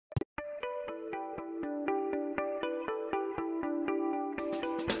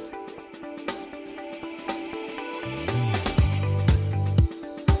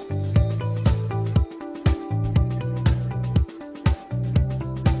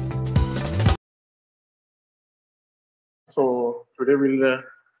So today we'll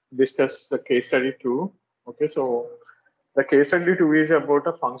discuss the case study 2. Okay, so the case study 2 is about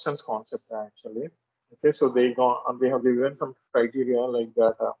a functions concept actually. Okay, so they have given some criteria like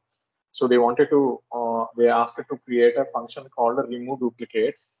that. So they wanted to they asked to create a function called remove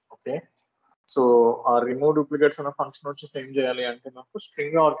duplicates. Okay, so remove duplicates అన్న function వచ్చేసి ఏం చేయాలి అంటే నాకు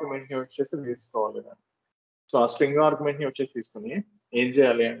string argument ని వచ్చేసి తీసుకోవాలి. So ఆ స్ట్రింగ్ ఆర్గ్యుమెంట్ ని వచ్చేసి తీసుకుని ఏం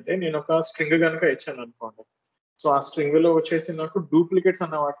చేయాలి అంటే నేను ఒక స్ట్రింగ్ కనుక ఇచ్చాను అనుకోండి. సో ఆ స్ట్రింగ్ లో వచ్చేసి నాకు డూప్లికేట్స్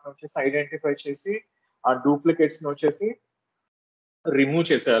అన్న వాటిని వచ్చేసి ఐడెంటిఫై చేసి ఆ డూప్లికేట్స్ ని వచ్చేసి రిమూవ్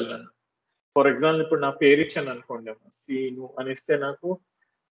చేసేయాలి నన్ను. ఫర్ ఎగ్జాంపుల్ ఇప్పుడు నా పేరు ఇచ్చాను అనుకోండి, సీను అని ఇస్తే నాకు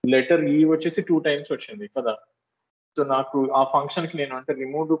లెటర్ ఈ వచ్చేసి 2 టైమ్స్ వచ్చింది కదా. సో నాకు ఆ ఫంక్షన్ కి నేను అంటే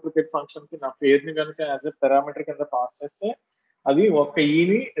రిమూవ్ డూప్లికేట్ ఫంక్షన్ కి నా పేరుని కనుక యాజ్ ఎ పారామీటర్ కింద పాస్ చేస్తే అది ఒక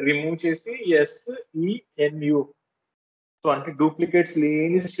ఈని రిమూవ్ చేసి SENU, సో అంటే డూప్లికేట్స్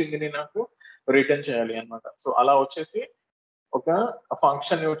లేని స్ట్రింగ్ ని నాకు రిటర్న్ చేయాలి అన్నమాట. సో అలా వచ్చేసి ఒక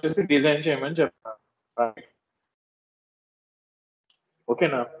ఫంక్షన్ ని వచ్చేసి డిజైన్ చేయమని చెప్తాను.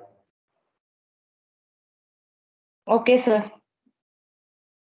 ఓకేనా? Okay sir.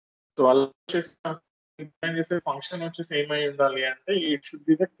 సో అలా వచ్చేసి డిజైన్ చేసే ఫంక్షన్ వచ్చేసి ఏమై ఉండాలి అంటే it should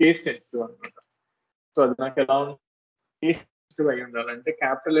be the case sensitive అనమాట. సో అది నాకు ఎలా కేస్ సెన్సిటివ్ అయి ఉండాలంటే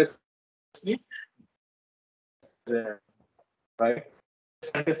క్యాపిటల్ ఎస్ ని రైట్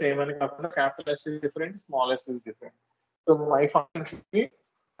అంటే సేమ్ అని కాకుండా capital yes is different, small yes is different. So my function should be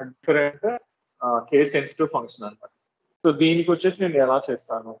different case sensitive function అనమాట. సో దీనికి వచ్చేసి నేను ఎలా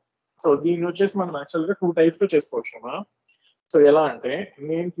చేస్తాను, సో దీన్ని వచ్చేసి మనం యాక్చువల్గా 2 టైప్స్ లో చేసుకోవచ్చు. సో ఎలా అంటే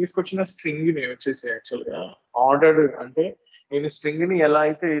నేను తీసుకొచ్చిన స్ట్రింగ్ ని వచ్చేసి యాక్చువల్గా ఆర్డర్డ్ అంటే నేను స్ట్రింగ్ ని ఎలా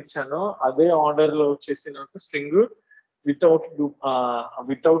అయితే ఇచ్చానో అదే ఆర్డర్ లో వచ్చేసి నాకు స్ట్రింగ్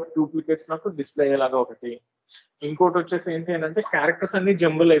వితౌట్ డూప్లికేట్స్ నాకు డిస్ప్లే అయ్యేలాగా ఒకటి. ఇంకోటి వచ్చేసి ఏంటి అని అంటే క్యారెక్టర్స్ అన్ని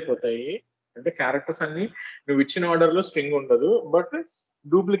జంబుల్ అయిపోతాయి. అంటే క్యారెక్టర్స్ అన్ని నువ్వు ఇచ్చిన ఆర్డర్ లో స్ట్రింగ్ ఉండదు, బట్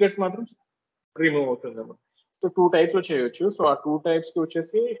డూప్లికేట్స్ మాత్రం రిమూవ్ అవుతుంది. సో 2 టైప్స్ లో చేయొచ్చు. సో ఆ 2 టైప్స్ కి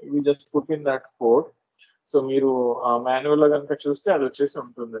వచ్చేసి we just put in that code. So మీరు మాన్యువల్ లో కనుక చూస్తే అది వచ్చేసి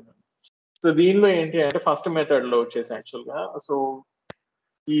ఉంటుంది. సో దీనిలో ఏంటి అంటే ఫస్ట్ మెథడ్ లో వచ్చేసి యాక్చువల్ గా సో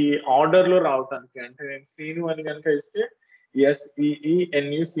ఈ ఆర్డర్ లో రావటానికి అంటే నేను సీను అని కనుక ఇస్తే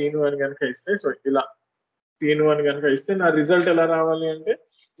SEENU సీను అని కనుక ఇస్తే, సో ఇలా సీను అని కనుక ఇస్తే నా రిజల్ట్ ఎలా రావాలి అంటే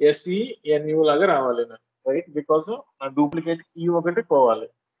SENU లాగా రావాలి నాకు, రైట్? బికాస్ నా డూప్లికేట్ ఈ ఒకటి పోవాలి,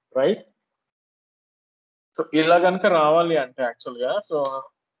 రైట్? సో ఇలా కనుక రావాలి అంటే యాక్చువల్ గా సో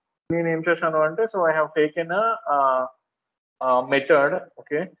నేను ఏం చేశాను అంటే so I have taken method.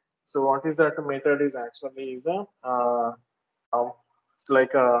 Okay, so what is that method is actually is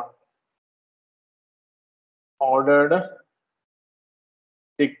like ordered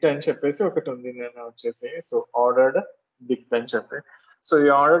డిక్ట్ అని చెప్పేసి ఒకటి ఉంది నేను వచ్చేసి. సో ఆర్డర్డ్ డిక్ట్ అని చెప్పి, సో ఈ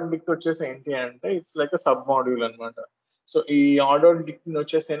ఆర్డర్డ్ డిక్ట్ వచ్చేసి ఏంటి అంటే ఇట్స్ లైక్ సబ్ మాడ్యూల్ అనమాట. సో ఈ ఆర్డర్డ్ డిక్ట్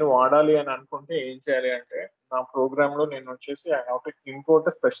వచ్చేసి నేను వాడాలి అని అనుకుంటే ఏం చేయాలి అంటే నా ప్రోగ్రామ్ లో నేను వచ్చేసి I have to import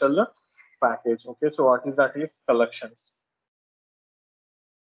special package. Okay, so what is that is collections.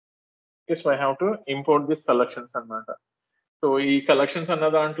 Okay, so I have to import this collections అన్నమాట. సో ఈ కలెక్షన్స్ అన్న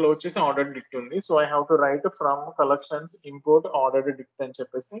దాంట్లో వచ్చేసి ఆర్డర్డ్ డిక్ట్ ఉంది. So I have to right from collections import ordered డిక్ట్ అని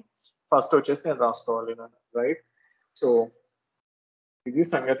చెప్పేసి first వచ్చేసి నేను రాసుకోవాలి నేను, రైట్? సో ఇది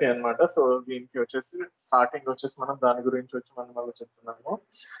సంగతి అన్నమాట. సో దీనికి వచ్చేసి స్టార్టింగ్ వచ్చేసి మనం దాని గురించి వచ్చి మనం మళ్ళీ చెప్తున్నాము.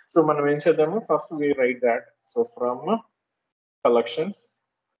 సో మనం ఏం చేద్దాము, first we right that. So from collections.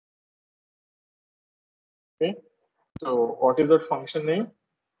 Okay, so what is that function name?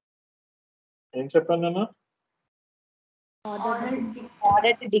 ఏం చెప్పాను నేను?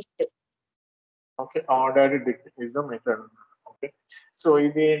 Ordered డిక్ట్. Okay, ordered డిక్ట్ is the method. Okay, so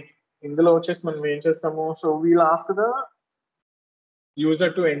ఇది ఇందులో వచ్చేసి మనం ఏం చేస్తాము, so we'll ask the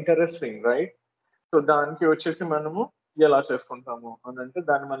user to enter a string, right? So దానికి వచ్చేసి మనము ఎలా చేసుకుంటాము అని అంటే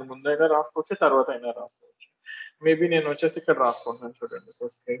దాన్ని మనం ముందైనా రాసుకోవచ్చు, తర్వాత అయినా రాసుకోవచ్చు. మేబీ నేను వచ్చేసి ఇక్కడ రాసుకుంటున్నాను చూడండి. So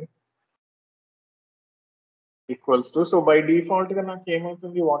string equals to, so by default గా నాకు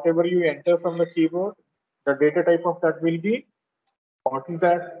ఏమవుతుంది, what ever you enter from the keyboard the data type of that will be what is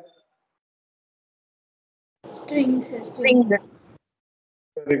that? String.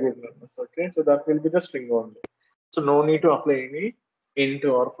 Very good, Namas. Okay, so that will be the string only. So no need to apply any int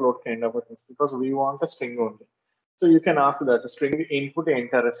or float kind of a things because we want a string only. So you can ask that string input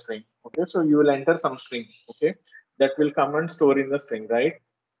enter a string. Okay, so you will enter some string. Okay, that will come and store in the string, right?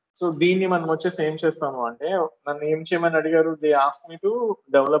 So దీన్ని మనం వచ్చేసి ఏం చేస్తాము అంటే నన్ను ఏం చేయమని అడిగారు, they ask me to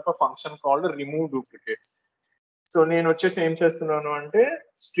develop a function called remove duplicates. So నేను వచ్చేసి ఏం చేస్తున్నాను అంటే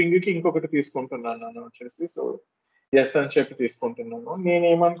స్ట్రింగ్ కి ఇంకొకటి తీసుకుంటున్నాను నేను వచ్చేసి. సో ఎస్ అని చెప్పి తీసుకుంటున్నాను. నేను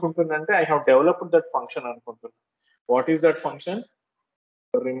ఏమనుకుంటున్నా అంటే I have developed that function అనుకుంటున్నాను. What is that function?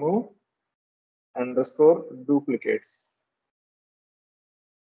 Remove under score duplicates.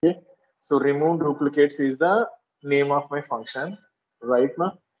 Okay, so remove duplicates is the name of my function, right ma?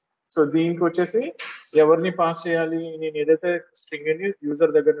 So దీనికి వచ్చేసి ఎవరిని పాస్ చేయాలి, నేను ఏదైతే స్ట్రింగ్ ని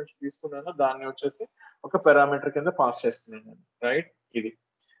యూజర్ దగ్గర నుంచి తీసుకున్నానో దాన్ని వచ్చేసి ఒక పారామీటర్ కింద పాస్ చేస్తున్నాను, రైట్? ఇది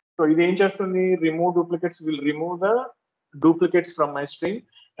సో ఇది ఏం చేస్తుంది, remove duplicates will remove the duplicates from my string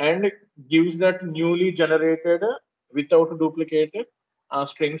and gives that newly generated without duplicate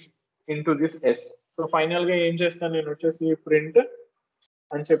strings into this s. So final గా ఏం చేస్తాను నేను వచ్చేసి ప్రింట్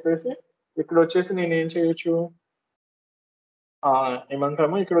అని చెప్పేసి ఇక్కడ వచ్చేసి నేను ఏం చేయొచ్చు,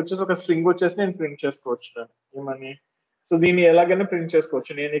 ఏమంటాము ఇక్కడ వచ్చేసి ఒక స్ట్రింగ్ వచ్చేసి నేను ప్రింట్ చేసుకోవచ్చు ఏమని. సో దీన్ని ఎలాగైనా ప్రింట్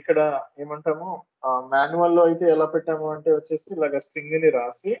చేసుకోవచ్చు. నేను ఇక్కడ ఏమంటాము మాన్యువల్ లో అయితే ఎలా పెట్టాము అంటే వచ్చేసి ఇలాగ స్ట్రింగ్ ని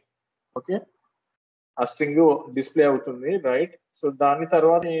రాసి, ఓకే, ఆ స్ట్రింగ్ డిస్ప్లే అవుతుంది, రైట్? సో దాని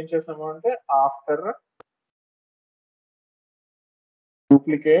తర్వాత ఏం చేసాము అంటే ఆఫ్టర్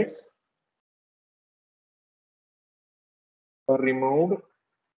డూప్లికేట్స్ రిమూవ్డ్,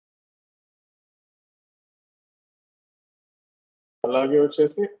 అలాగే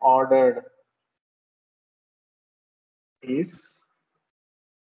వచ్చేసి ఆర్డర్డ్ ఈస్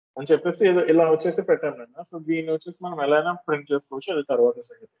అని చెప్పేసి ఏదో ఇలా వచ్చేసి పెట్టాను. సో దీన్ని వచ్చేసి మనం ఎలా అయినా ప్రింట్ చేసుకోవచ్చు, అది తర్వాత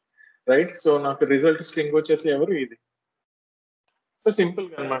సంగతి, రైట్? సో నాకు రిజల్ట్ స్ట్రింగ్ వచ్చేసి ఎవరు ఇది. సో సింపుల్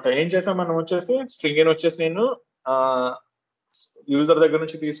గా అనమాట. ఏం చేసాం మనం వచ్చేసి స్ట్రింగ్ వచ్చేసి నేను యూజర్ దగ్గర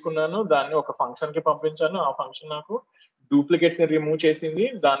నుంచి తీసుకున్నాను, దాన్ని ఒక ఫంక్షన్ కి పంపించాను, ఆ ఫంక్షన్ నాకు డూప్లికేట్స్ ని రిమూవ్ చేసింది,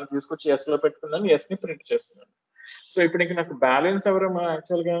 దాన్ని తీసుకొచ్చి ఎస్ లో పెట్టుకున్నాను, ఎస్ ని ప్రింట్ చేస్తున్నాను. సో ఇప్పుడు ఇంక నాకు బ్యాలెన్స్ ఎవరమ్మా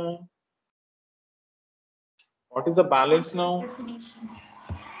యాక్చువల్ గా, what is the balance now?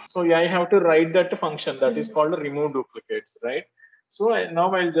 So I have to write that function that is called remove duplicates, right? So now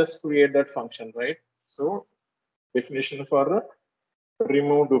I'll just create that function, right? So definition for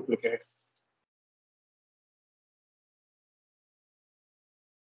remove duplicates.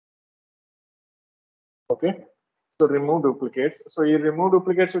 Okay, so remove duplicates. So ఈ remove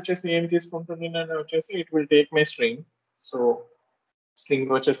duplicates వచ్చేసి ఏం తీసుకుంటుంది నేను వచ్చేసి it will take my string. So string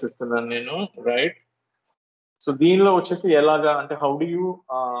వచ్చేసి ఇస్తున్నాను నేను, right? So దీనిలో వచ్చేసి ఎలాగా అంటే how do you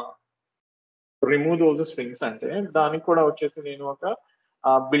remove those strings అంటే దానికి కూడా వచ్చేసి నేను ఒక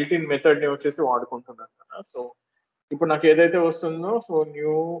బిల్ట్ ఇన్ మెథడ్ ని వచ్చేసి వాడుకుంటున్నాను కదా. సో ఇప్పుడు నాకు ఏదైతే వస్తుందో, so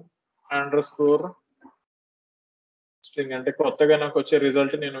new under score string అంటే కొత్తగా నాకు వచ్చే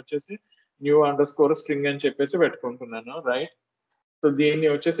రిజల్ట్ నేను వచ్చేసి న్యూ అండర్ స్కోర్ స్ట్రింగ్ అని చెప్పేసి పెట్టుకుంటున్నాను, రైట్? సో దీన్ని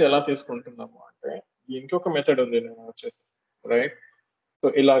వచ్చేసి ఎలా తీసుకుంటున్నాము అంటే దీనికి ఒక మెథడ్ ఉంది నేను వచ్చేసి, రైట్? సో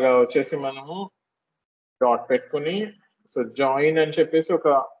ఇలాగా వచ్చేసి మనము డాట్ పెట్టుకుని, సో జాయిన్ అని చెప్పేసి ఒక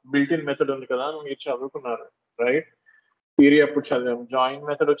బిల్ట్ ఇన్ మెథడ్ ఉంది కదా, మీరు చదువుకున్నారు, రైట్? థియరీ అప్పుడు చదివాము. జాయిన్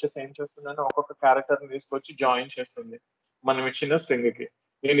మెథడ్ వచ్చేసి ఏం చేస్తుందంటే ఒక్కొక్క క్యారెక్టర్ ని తీసుకొచ్చి జాయిన్ చేస్తుంది మనం ఇచ్చిన స్ట్రింగ్ కి.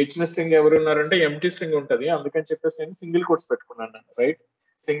 నేను ఇచ్చిన స్ట్రింగ్ ఎవరున్నారంటే ఎంటీ స్ట్రింగ్ ఉంటది, అందుకని చెప్పేసి నేను సింగిల్ కోట్స్ పెట్టుకున్నాను, right?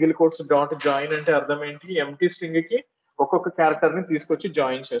 Single quotes dot join అంటే అర్థం ఏంటి, ఎంటీ స్ట్రింగ్ కి ఒక్కొక్క క్యారెక్టర్ ని తీసుకొచ్చి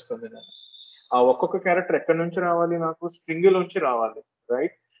జాయిన్ చేస్తుంది. నేను ఆ ఒక్కొక్క క్యారెక్టర్ ఎక్కడి నుంచి రావాలి, నాకు స్ట్రింగ్ నుంచి రావాలి,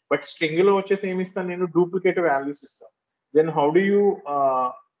 రైట్? బట్ స్ట్రింగ్ లో వచ్చేసి ఏమి ఇస్తాను నేను, డూప్లికేట్ వాల్యూస్ ఇస్తాను. Then how do you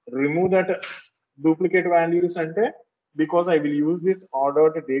remove that duplicate values అంటే because I will use this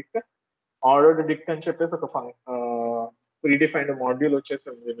ordered డిక్ట్ అని చెప్పేసి ఒక ప్రీడిఫైన్డ్ మాడ్యూల్ వచ్చేసి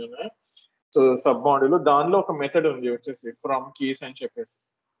ఉంది నేను. సో సబ్ మాడ్యూల్ దానిలో ఒక మెథడ్ ఉంది వచ్చేసి ఫ్రమ్ కీస్ అని చెప్పేసి,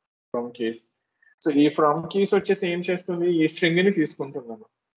 ఫ్రమ్ కీస్. సో ఈ ఫ్రమ్ కీస్ వచ్చేసి ఏం చేస్తుంది, ఈ స్ట్రింగ్ ని తీసుకుంటున్నాను.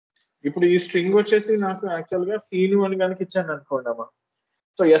 ఇప్పుడు ఈ స్ట్రింగ్ వచ్చేసి నాకు యాక్చువల్ గా సీను అని కనుక ఇచ్చాను అనుకోండి అమ్మా,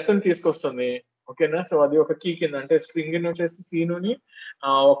 సో ఎస్ అని తీసుకొస్తుంది, ఓకేనా? సో అది ఒక కీ కింద అంటే స్ట్రింగ్ ని వచ్చేసి సీనుని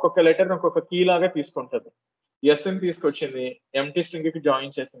ఒక్కొక్క లెటర్ ఒక్కొక్క కీ లాగా తీసుకుంటది. ఎస్ అని తీసుకొచ్చింది, ఎంటీ స్ట్రింగ్ కి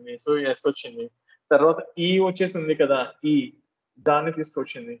జాయిన్ చేసింది, సో ఎస్ వచ్చింది. తర్వాత ఈ వచ్చేసి ఉంది కదా, ఈ దాన్ని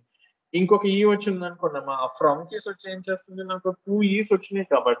తీసుకొచ్చింది, ఇంకొక ఈ వచ్చింది అనుకున్నామా, ఫ్రమ్ కీస్ వచ్చి ఏం చేస్తుంది, నాకు 2 ఈస్ వచ్చినాయి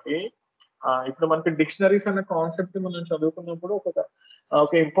కాబట్టి ఇప్పుడు మనకి డిక్షనరీస్ అనే కాన్సెప్ట్ మనం చదువుకున్నప్పుడు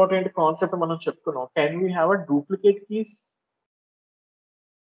ఒక ఇంపార్టెంట్ కాన్సెప్ట్ మనం చెప్పుకున్నాం, can we have a duplicate keys?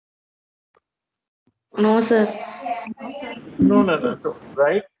 No, sir. No no no. So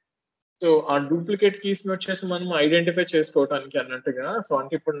right, so ఆ డూప్లికేట్ కీస్ ని వచ్చేసి మనం ఐడెంటిఫై చేసుకోవటానికి అన్నట్టుగా, సో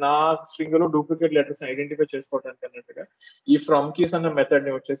అంటే ఇప్పుడు నా స్ట్రింగ్ లో డూప్లికేట్ లెటర్స్ ఐడెంటిఫై చేసుకోవడానికి అన్నట్టుగా ఈ ఫ్రమ్ కీస్ అన్న మెథడ్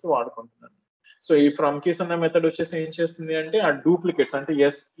ని వచ్చేసి వాడుకుంటున్నాను. సో ఈ ఫ్రమ్ కీస్ అన్న మెథడ్ వచ్చేసి ఏం చేస్తుంది అంటే ఆ డూప్లికేట్స్ అంటే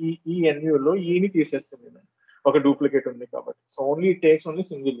ఎస్ఈఎన్యూ లో ఈని తీసేస్తుంది, ఒక డూప్లికేట్ ఉంది కాబట్టి. So only it takes only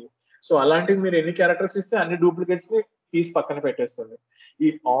single ఈ. సో అలాంటివి మీరు ఎన్ని క్యారెక్టర్స్ ఇస్తే అన్ని డూప్లికేట్స్ ని తీసి పక్కన పెట్టేస్తుంది. ఈ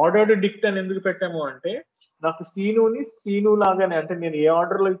ఆర్డర్డ్ డిక్ట్ అని ఎందుకు పెట్టాము అంటే నాకు సీనుని సీను లాగానే అంటే నేను ఏ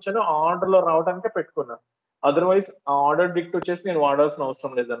ఆర్డర్ లో ఇచ్చానో ఆ ఆర్డర్ లో రావడానికే పెట్టుకున్నాను. అదర్వైజ్ ఆ ఆర్డర్ డిక్ట్ వచ్చేసి నేను వాడాల్సిన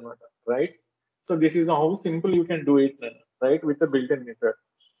అవసరం లేదనమాట, right? So this is how simple you can do it నేను, right, with built in method.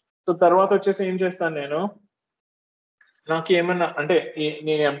 So తర్వాత వచ్చేసి ఏం చేస్తాను నేను, నాకు ఏమన్నా అంటే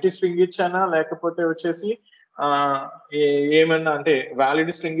నేను ఎంటీ స్ట్రింగ్ ఇచ్చానా లేకపోతే వచ్చేసి ఏమన్నా అంటే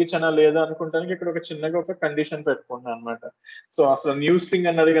వ్యాలిడ్ స్ట్రింగ్ ఇచ్చానా లేదా అనుకుంటానికి ఇక్కడ ఒక చిన్నగా ఒక కండిషన్ పెట్టుకుంటాను అనమాట. సో అసలు న్యూ స్ట్రింగ్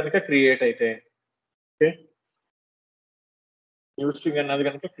అన్నది కనుక క్రియేట్ అయితే, ఓకే, న్యూ స్ట్రింగ్ అన్నది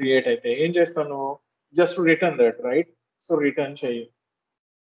కనుక క్రియేట్ అయితే ఏం చేస్తావు నువ్వు? Just return that, right? So return చెయ్యి.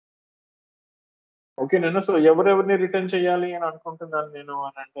 ఓకేనా? సో ఎవరెవరిని రిటర్న్ చేయాలి అని అనుకుంటున్నాను నేను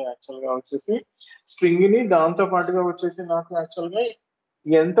అని అంటే యాక్చువల్ గా వచ్చేసి స్ట్రింగ్ ని, దాంతో పాటుగా వచ్చేసి నాకు యాక్చువల్ గా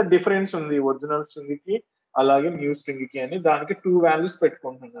ఎంత డిఫరెన్స్ ఉంది ఒరిజినల్ స్ట్రింగ్ కి అలాగే న్యూ స్ట్రింగ్ కి అని దానికి 2 వాల్యూస్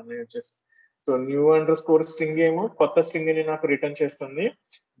పెట్టుకుంటున్నాను నేను వచ్చేసి. So new under score string ఏమో కొత్త స్ట్రింగ్ ని నాకు రిటర్న్ చేస్తుంది.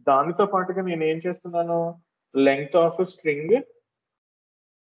 దానితో పాటుగా నేను ఏం చేస్తున్నాను? Length of string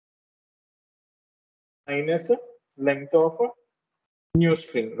minus length of new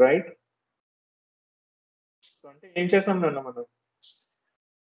string, right? So అంటే ఏం చేసాం నాన్న మనం?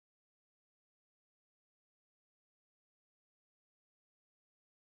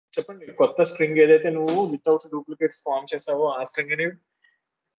 చెప్పండి. కొత్త స్ట్రింగ్ ఏదైతే నువ్వు వితౌట్ డూప్లికేట్స్ ఫామ్ చేసావో ఆ స్ట్రింగ్ ని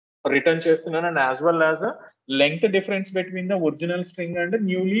రిటర్న్ చేస్తున్నాను, and as well as length difference between the original string and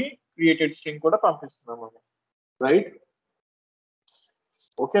newly created string కూడా పంపిస్తున్నాము, రైట్?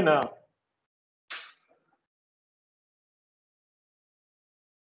 ఓకేనా?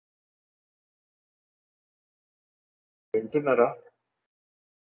 వింటున్నారా?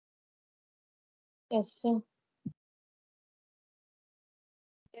 Yes, sir.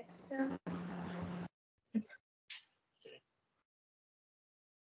 Yes, sir. Yes.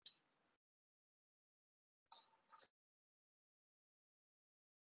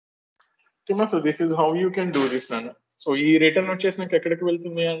 So this is how you can do this నాన్న. So ఈ return వచ్చేసి నాకు ఎక్కడికి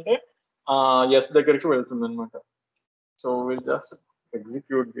వెళ్తుంది అంటే ఎస్ దగ్గరికి వెళ్తుంది అనమాట. So will just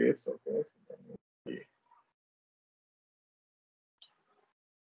execute this. Okay,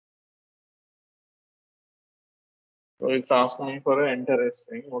 so it's asking for enter a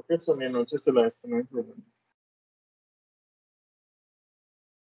string. Okay, so నేను వచ్చేసి ఇలా ఇస్తున్నాను చూడండి.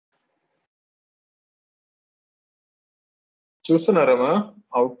 చూస్తున్నారమ్మా?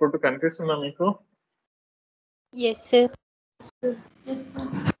 అవుట్పుట్ కనిపిస్తుందా మీకు? Yes, sir.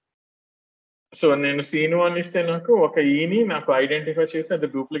 సో నేను సీను అని ఇస్తే నాకు ఒక ఈని నాకు ఐడెంటిఫై చేసి అది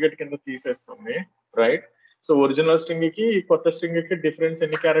డూప్లికేట్ కింద తీసేస్తుంది, రైట్? సో ఒరిజినల్ స్ట్రింగ్ కి కొత్త స్ట్రింగ్ కి డిఫరెన్స్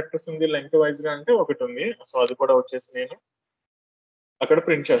ఎన్ని క్యారెక్టర్స్ ఉంది లెంగ్త్ వైజ్ గా అంటే ఒకటి ఉంది. సో అది కూడా వచ్చేసి నేను అక్కడ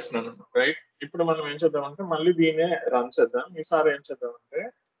ప్రింట్ చేస్తున్నాను, రైట్? ఇప్పుడు మనం ఏం చేద్దామంటే మళ్ళీ దీనే రన్ చేద్దాం. ఈసారి ఏం చేద్దామంటే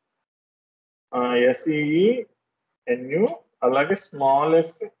ఎస్ఈఈ ఎన్యు అలాగే స్మాల్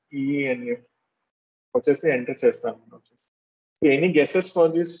ఎస్ ఈఎన్యు వచ్చేసి ఎంటర్ చేస్తాను వచ్చేసి. Any guesses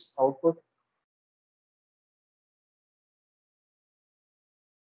for this output?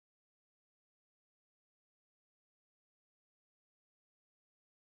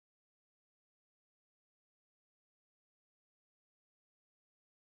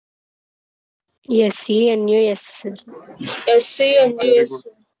 Yes, C and U, yes, sir. SC and Very US.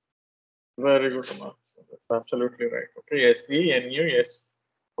 good. Very good, marks. That's absolutely right. Okay, SENU, yes.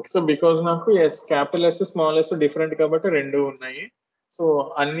 Okay, so because నాకు yes capital yes small yes different కాబట్టి రెండు ఉన్నాయి. So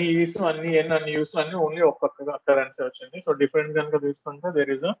అన్ని is అన్ని ఎన్ అన్ని use అన్ని only ఒక్కొక్క currency వచ్చింది. సో డిఫరెంట్ కనుక తీసుకుంటే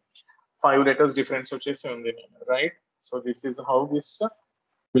దేర్ ఇస్ 5 letters డిఫరెన్స్ వచ్చేసి ఉంది, right? So this is how this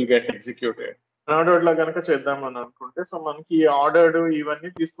will get executed. Ordered లా కనుక చేద్దాం అని అనుకుంటే సో మనకి ఆర్డర్డ్ ఇవన్నీ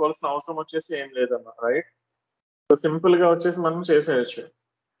తీసుకోవాల్సిన అవసరం వచ్చేసి ఏం లేదమ్మా, రైట్? సో సింపుల్ గా వచ్చేసి మనం చేసేయచ్చు.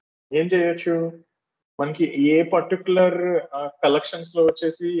 ఏం చేయొచ్చు? మనకి ఏ పర్టికులర్ కలెక్షన్స్ లో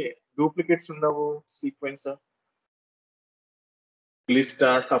వచ్చేసి డూప్లికేట్స్ ఉండవు సీక్వెన్స్?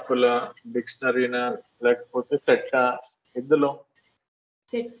 లిస్టా, టపులా, డిక్షనరీనా, లేకపోతే సెట్టా? ఇందులో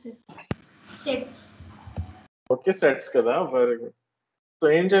Sets. Sets. ఓకే, సెట్స్ కదా, వెరీ గుడ్. సో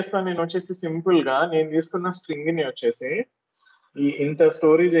ఏం చేస్తాను నేను వచ్చేసి సింపుల్ గా నేను తీసుకున్న స్ట్రింగ్ ని వచ్చేసి ఇంత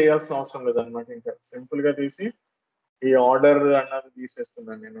స్టోరీ చేయాల్సిన అవసరం లేదనమాట. ఇంకా సింపుల్ గా తీసి ఈ ఆర్డర్ అన్నది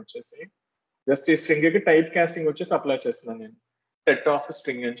తీసేస్తున్నాను నేను వచ్చేసి. జస్ట్ ఈ స్ట్రింగ్ కి టైప్ కాస్టింగ్ వచ్చేసి అప్లై చేస్తున్నాను నేను. సెట్ ఆఫ్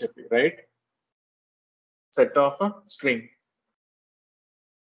స్ట్రింగ్ అని చెప్పి, రైట్? Set of string.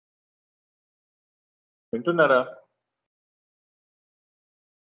 వింటున్నారా?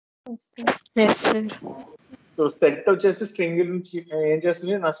 Yes, sir. సో సెట్ వచ్చేసి స్ట్రింగ్ నుంచి ఏం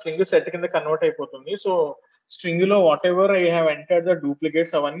చేస్తుంది, నా స్ట్రింగ్ సెట్ కింద కన్వర్ట్ అయిపోతుంది. సో స్ట్రింగ్ లో what ever I have entered the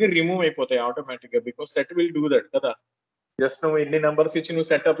duplicates అవన్నీ రిమూవ్ అయిపోతాయి ఆటోమేటిక్ గా, because set will do that కదా. జస్ట్ నువ్వు ఇన్ని నెంబర్స్ ఇచ్చి నువ్వు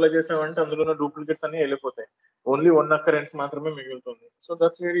సెట్ అప్లై చేసావంటే అందులో ఉన్న డూప్లికేట్స్ అన్ని వెళ్ళిపోతాయి. ఓన్లీ వన్ అకరెన్స్ మాత్రమే మిగులుతుంది. సో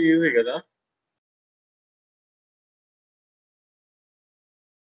దట్స్ వెరీ ఈజీ కదా.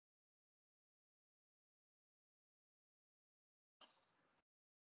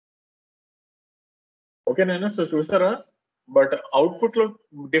 ఓకేనా? సో చూసారా? బట్ అవుట్పుట్ లో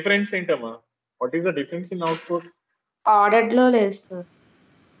డిఫరెన్స్ ఏంటమ్మా? What is the difference in output? Ordered లో లేదు sir.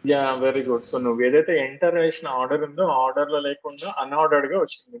 Yeah very good. So నువ్వు ఏదైతే ఎంటర్ చేసిన ఆర్డర్ ఉందో ఆర్డర్ లో లేకుండా అన్ఆర్డర్డ్ గా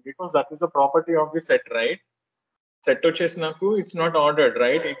వచ్చింది, because that is the property of the set, right? Set వచ్చేసి నాకు it's not ordered,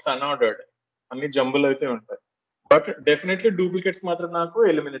 right? It's unordered. అన్ని జంబుల్ అయితే ఉంటాయి, బట్ డెఫినెట్లీ డూప్లికేట్స్ మాత్రం నాకు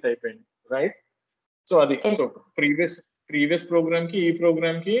ఎలిమినేట్ అయిపోయింది, రైట్? సో అది సో ప్రీవియస్ ప్రీవియస్ ప్రోగ్రామ్ కి ఈ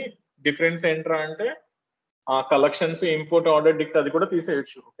ప్రోగ్రామ్ కి డిఫరెన్స్ ఏంట్రా అంటే ఆ కలెక్షన్స్ ఇంపోర్ట్ ఆర్డర్ డిక్ట్ అది కూడా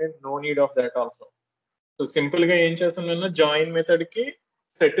తీసేయచ్చు. Okay, no need of that also. So simple గా ఏం చేస్తున్నాను, జాయిన్ మెథడ్ కి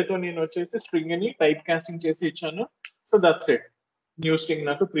సెట్ తో నేను వచ్చేసి స్ట్రింగ్ ని టైప్ కాస్టింగ్ చేసి ఇచ్చాను. So that's it, new string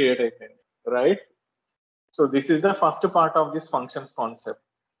నాకు క్రియేట్ అయిపోయింది, right? So this is the first part of this functions concept.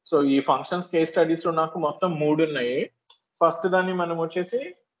 So ఈ ఫంక్షన్స్ కేస్ స్టడీస్ లో నాకు మొత్తం 3 ఉన్నాయి. ఫస్ట్ దాన్ని మనం వచ్చేసి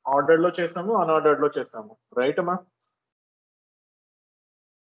ఆర్డర్ లో చేసాము, అన్ఆర్డర్డ్ లో చేసాము, రైట్ అమ్మా?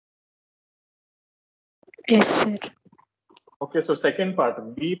 Yes, sir. Okay, so second part,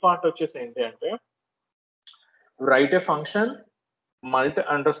 B part వచ్చేసి ఏంటి అంటే write a function multi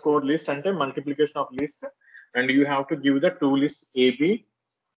underscore list అంటే multiplication of list, and you have to give the two lists AB.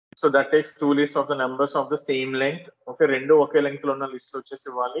 So that takes two lists of the numbers of the same length. Okay, రెండు ఒకే length లో ఉన్న list వచ్చేసి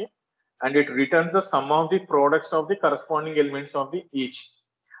ఇవ్వాలి, and it returns the sum of the products of the corresponding elements of the each.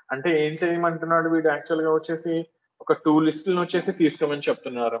 అంటే ఏం చేయమంటున్నాడు వీడు, actual గా వచ్చేసి ఒక 2 లిస్టులను వచ్చేసి తీసుకోమని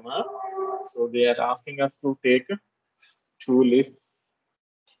చెప్తున్నారమ్మా. So they are asking us to take 2 lists.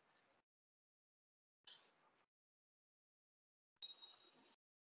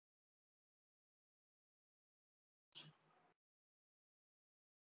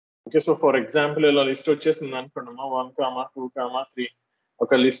 Okay, so for example ఇలా లిస్ట్ వచ్చేసింది అనుకున్నామా, 1, 2, 3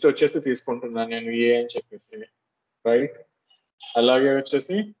 ఒక లిస్ట్ వచ్చేసి తీసుకుంటున్నాను నేను ఏ అని చెప్పేసి, రైట్? అలాగే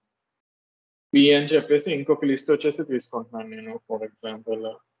వచ్చేసి బి అని చెప్పేసి ఇంకొక లిస్ట్ వచ్చేసి తీసుకుంటున్నాను నేను, ఫర్ ఎగ్జాంపుల్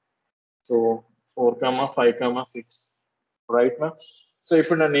సో 4, 5, 6, రైట్ నా? సో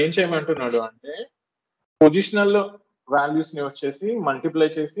ఇప్పుడు నన్ను ఏం చేయమంటున్నాడు అంటే పొజిషనల్ వాల్యూస్ ని వచ్చేసి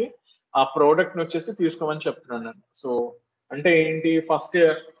మల్టిప్లై చేసి ఆ ప్రోడక్ట్ ని వచ్చేసి తీసుకోమని చెప్తున్నాను నేను. సో అంటే ఏంటి, first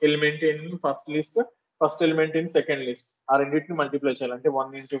element in first list, first element in second list, ఆ రెండింటిని మల్టిప్లై చేయాలి. అంటే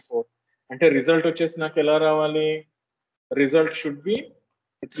 1 into 4 అంటే రిజల్ట్ వచ్చేసి నాకు ఎలా రావాలి, result should be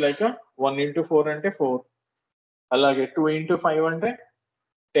it's like 1 into 4 అంటే 4, అలాగే 2 into 5 అంటే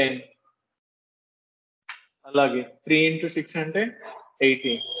 10, అలాగే 3 into 6 అంటే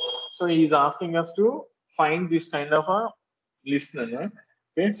 18. So is asking us to find this kind of a list.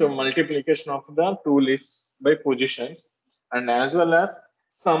 Okay, so multiplication of the two lists by positions, and as well as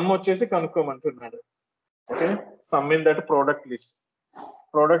sum వచ్చేసి కనుక్కోమంటున్నాడు. Okay, sum in that product list.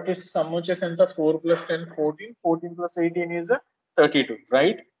 Product list sum వచ్చేసి ఎంత, 4 plus 10 14, 14 plus 18 is 32,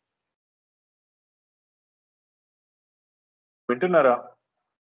 right? వింటున్నారా?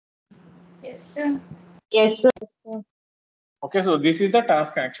 Yes, sir. Yes, sir. Okay, so this is the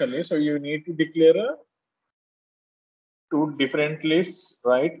task actually. So you need to declare two different lists,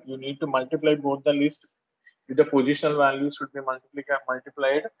 right? You need to multiply both the lists with the positional values should be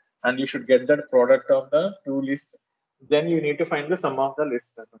multiplied, and you should get that product of the two lists. Then you need to find the sum of the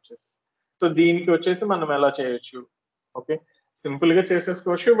lists అని వచ్చేసి. So దీనికి వచ్చేసి మనం ఎలా చేయొచ్చు, okay simple గా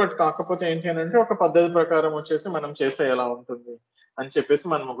చేసేసుకోవచ్చు, but కాకపోతే ఏంటి అని అంటే ఒక పద్ధతి ప్రకారం వచ్చేసి మనం చేస్తే ఎలా ఉంటుంది అని చెప్పేసి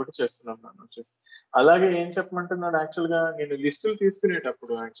మనం ఒకటి చేస్తున్నాం దాన్ని వచ్చేసి. అలాగే ఏం చెప్పమంటున్నాడు, యాక్చువల్ గా నేను లిస్టులు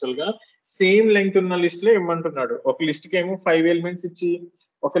తీసుకునేటప్పుడు యాక్చువల్ గా సేమ్ లెంగ్త్ ఉన్న లిస్టులే ఇవ్వమంటున్నాడు. ఒక లిస్ట్ కి ఏమో 5 ఎలిమెంట్స్ ఇచ్చి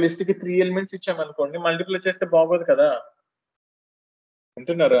ఒక లిస్ట్ కి 3 ఎలిమెంట్స్ ఇచ్చామనుకోండి, మల్టిప్లై చేస్తే బాగోదు కదా.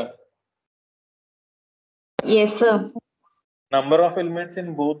 వింటున్నారా? Yes, sir. Number of elements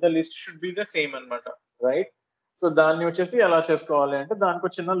in both the list should be the same అన్నమాట, రైట్? సో దాన్ని వచ్చేసి ఎలా చేసుకోవాలి అంటే దానికి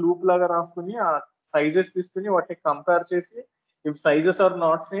ఒక చిన్న లూప్ లాగా రాసుకుని ఆ సైజెస్ తీసుకుని వాటిని కంపేర్ చేసి if sizes are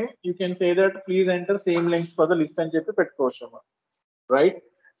not same you can say that please enter same length for the list అని చెప్పి పెట్టుకోవచ్చు అన్నమాట, రైట్?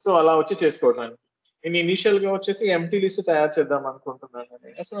 సో అలా వచ్చి చేసుకోవడానికి నేను ఇనిషియల్ గా వచ్చేసి ఎంటీ లిస్ట్ తయారు చేద్దాం అనుకుంటున్నాను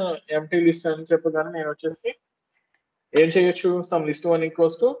నేను. సో ఎంటీ లిస్ట్ అని చెప్పగానే నేను వచ్చేసి ఏం చేయొచ్చు, some list 1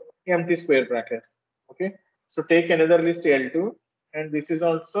 equals to empty square bracket. Okay, so take another list L2 and this is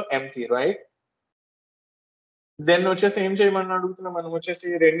also empty, right? Then వచ్చేసి ఏం చేయమని అడుగుతున్నాం, మనం వచ్చేసి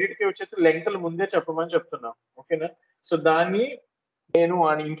రెండింటికి వచ్చేసి లెంగ్త్లు ముందే చెప్పమని చెప్తున్నాం, ఓకేనా? సో దాన్ని నేను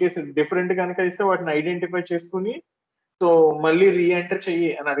ఇన్ కేసు డిఫరెంట్ కనుక ఇస్తే వాటిని ఐడెంటిఫై చేసుకుని సో మళ్ళీ రీఎంటర్ చెయ్యి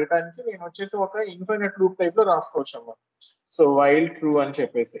అని అడగడానికి నేను వచ్చేసి ఒక ఇన్ఫైనైట్ లూప్ టైప్ లో రాసుకోవచ్చు అమ్మా. సో వైల్ ట్రూ అని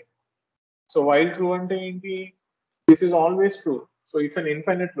చెప్పేసి. సో వైల్ ట్రూ అంటే ఏంటి, this is always true. So it's an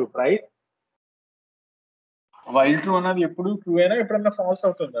infinite loop, right? While true అన్నది ఎప్పుడు ట్రూ అయినా ఎప్పుడన్నా ఫాల్స్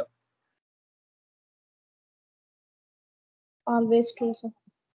అవుతుందా? Always true, sir.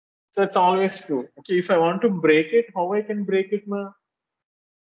 So it's always true. Okay, if I want to break it, how I can break it, ma?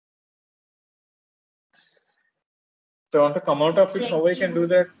 So I want to come out of it, how I can do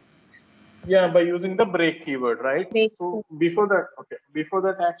that? Yeah, by using the break keyword, right? Break So before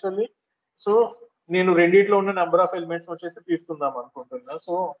that actually, so నేను రెండిట్లో ఉన్న number of elements వచ్చేసి తీసుకుందాం అనుకుంటున్నా.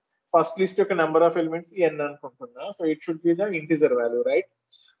 So first list యొక్క number of elements n అనుకుంటున్నా. So it should be the integer value, right?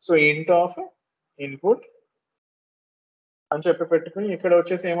 So ఇంట్ of input అని చెప్పి పెట్టుకుని ఇక్కడ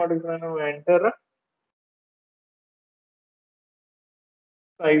వచ్చేసి ఏం అడుగుతున్నాను, ఎంటర్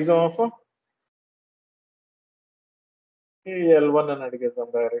సైజ్ ఆఫ్ L1 అని అడిగేద్దాం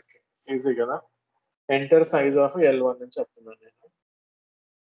డైరెక్ట్, ఈజీ కదా. ఎంటర్ సైజ్ ఆఫ్ L1 అని చెప్తున్నాను నేను.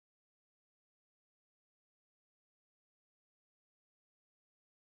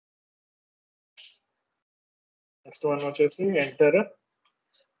 నెక్స్ట్ వన్ వచ్చేసి enter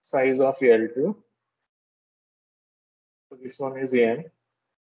size of L2. So this one is n.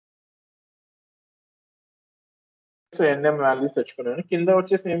 So nm values తెచ్చుకున్నాను. కింద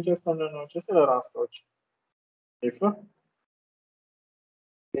వచ్చేసి ఏం చేస్తున్నాను వచ్చేసి ఇలా రాసుకోవచ్చు. If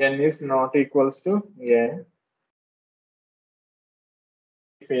n is not equals to n,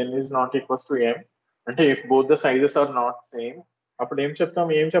 if n is not equals to m, అంటే if both the sizes are not same, అప్పుడు ఏం చెప్తాం,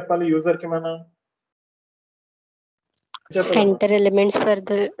 ఏం చెప్పాలి యూజర్ కి మనం? Enter elements for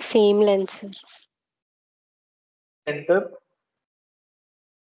the same length, sir. Enter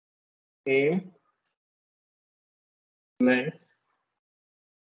same length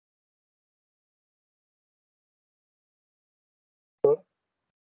for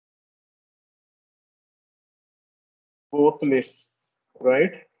both lists,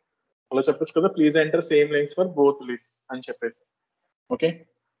 right? అలా చెప్పొచ్చు కదా, please enter same length for both list అని చెప్పేసి. ఓకే,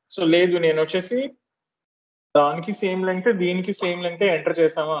 సో లేదు నేను వచ్చేసి దానికి సేమ్ లెంగ్త్ దీనికి సేమ్ లెంగ్త్ ఎంటర్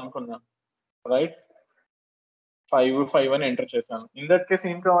చేసాము అనుకున్నాను, రైట్? 5 అని ఎంటర్ చేశాను. ఇన్ దట్ కేస్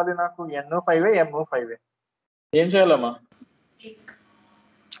ఏం కావాలి నాకు, ఎన్ 5 ఎం 5. ఏం చేయాలమ్మా?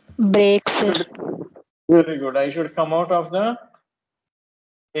 Break, sir. Very good. I should come out of the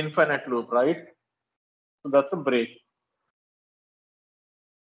infinite loop, right? So that's a break.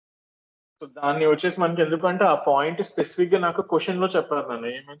 So దాన్ని వచ్చేసి మనకి ఎందుకంటే ఆ పాయింట్ స్పెసిఫిక్ గా నాకు క్వశ్చన్ లో చెప్పారు నన్ను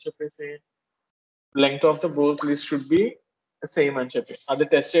ఏమని చెప్పేసి, length of the both list should be same అని చెప్పి, అది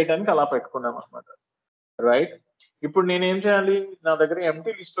టెస్ట్ చేయడానికి అలా పెట్టుకున్నాం అనమాట, రైట్? ఇప్పుడు నేనేం చేయాలి, నా దగ్గర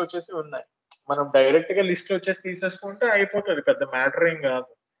ఎంటీ లిస్ట్ వచ్చేసి ఉన్నాయి. మనం డైరెక్ట్ గా లిస్ట్ వచ్చేసి తీసేసుకుంటే అయిపోతుంది, పెద్ద మ్యాటర్ ఏం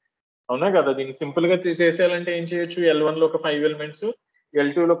కాదు, అవునా కదా? దీన్ని సింపుల్ గా చేసేయాలంటే ఏం చేయొచ్చు, L1 లో ఒక 5 ఎలిమెంట్స్,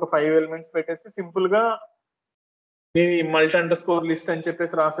 L2 లో ఒక 5 ఎలిమెంట్స్ పెట్టేసి సింపుల్ గా మల్టీ అండర్ స్కోర్ లిస్ట్ అని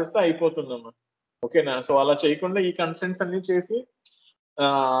చెప్పేసి రాసేస్తే అయిపోతుందమ్మా, ఓకేనా? సో అలా చేయకుండా ఈ కన్స్టెంట్స్ అన్ని చేసి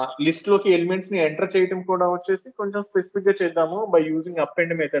లిస్ట్ లోకి ఎలిమెంట్స్ ని ఎంటర్ చేయడం కూడా వచ్చేసి కొంచెం స్పెసిఫిక్ గా చేద్దాము by using up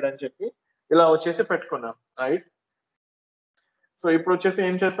and method అని చెప్పి ఇలా వచ్చేసి పెట్టుకున్నాం, రైట్? సో ఇప్పుడు వచ్చేసి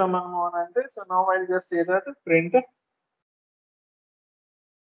ఏం చేస్తాం మనము అని అంటే, so now I just say that print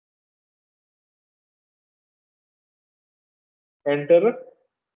enter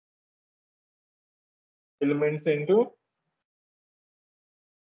elements into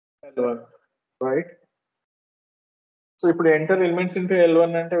L1, right? So ఇప్పుడు ఎంటర్ ఎలిమెంట్స్ ఇంటూ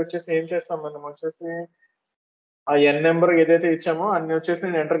L1 అంటే వచ్చేసి ఏం చేస్తాం మనం వచ్చేసి, ఆ n నెంబర్ ఏదైతే ఇచ్చామో అన్ని వచ్చేసి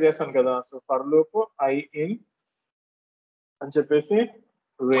నేను ఎంటర్ చేస్తాను కదా. So for loop I in అని చెప్పేసి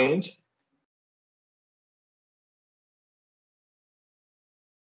రేంజ్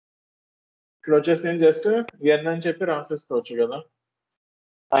ఇక్కడ వచ్చేసి నేను జస్ట్ n అని చెప్పి రాసేసుకోవచ్చు కదా.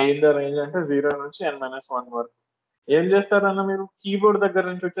 ఐ ఇన్ ద రేంజ్ అంటే 0 నుంచి n-1 వరకు. ఏం చేస్తారన్న మీరు కీబోర్డ్ దగ్గర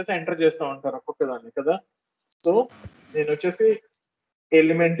నుంచి వచ్చేసి ఎంటర్ చేస్తూ ఉంటారు ఒక్కొక్క దాన్ని కదా. సో నేను వచ్చేసి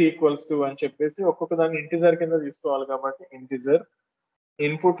ఎలిమెంట్ ఈక్వల్స్ టు అని చెప్పేసి ఒక్కొక్క దాన్ని ఇంటిజర్ కింద తీసుకోవాలి కాబట్టి ఇంటిజర్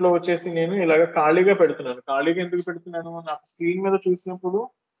ఇన్పుట్ లో వచ్చేసి నేను ఇలాగ ఖాళీగా పెడుతున్నాను. ఖాళీగా ఎందుకు పెడుతున్నాను, నాకు స్క్రీన్ మీద చూసినప్పుడు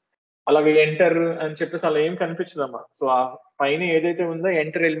అలాగే ఎంటర్ అని చెప్పేసి అలా ఏం కనిపించదమ్మా. సో ఆ పైన ఏదైతే ఉందో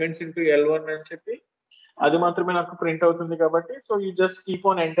ఎంటర్ ఎలిమెంట్స్ ఇంటూ L1 అని చెప్పి అది మాత్రమే నాకు ప్రింట్ అవుతుంది కాబట్టి, so you just keep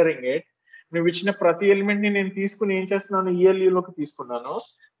on entering it. నువ్వు ఇచ్చిన ప్రతి ఎలిమెంట్ ని నేను తీసుకుని ఏం చేస్తున్నాను, ఈఎల్ఈలోకి తీసుకున్నాను.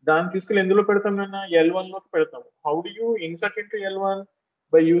 దాన్ని తీసుకెళ్ళి ఎందులో పెడతాం నాన్న, L1 లోకి పెడతాము. How do you insert into L1?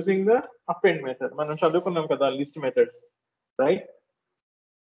 By using the append method. మనం చదువుకున్నాం కదా list methods, right?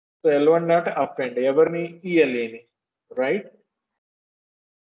 So L1 dot append ఎవరిని, ఈఎల్ఈని, రైట్?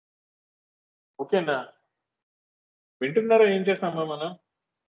 ఓకేనా, వింటున్నారా ఏం చేసామా మనం?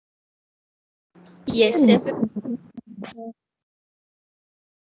 Yes, sir.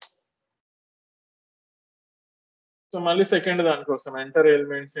 సో మళ్ళీ సెకండ్ దానికోసం ఎంటర్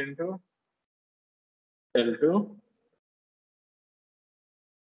ఎలిమెంట్స్ ఇంటూ L2.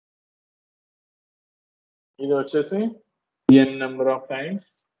 ఇది వచ్చేసి n number of times,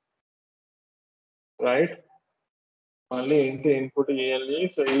 right? మళ్ళీ ఇంటూ ఇన్పుట్ ఈఎల్ఈ.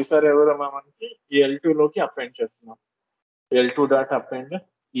 సో ఈసారి ఎవరమ్మా మనకి L2 లోకి అపెండ్ చేస్తున్నాం, L2 dot append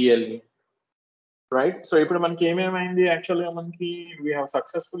ELE. Right. So ఇప్పుడు మనకి ఏమేమైంది యాక్చువల్గా మనకి we have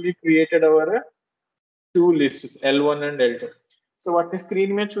successfully created hour 2 lists L1 and L2. So వాటిని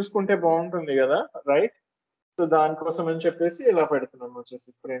స్క్రీన్ మీద చూసుకుంటే బాగుంటుంది కదా, రైట్. సో దానికోసం అని చెప్పేసి ఇలా పెడుతున్నాం వచ్చేసి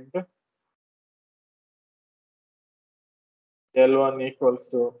print L1 equals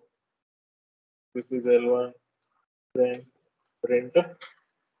to this is L1 print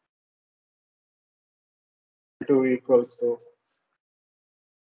L2 equals to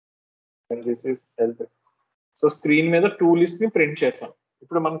and this is L3. So screen మీద 2 lists ని ప్రింట్ చేసాం.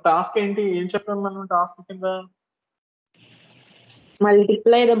 ఇప్పుడు మన టాస్క్ ఏంటి, ఏం చెప్పాం మనం టాస్క్ కింద?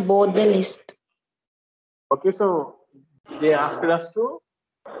 Multiply both the list. Okay, so they asked us to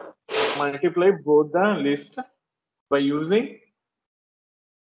multiply both the list by using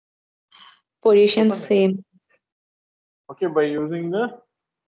Position same. Okay, by using the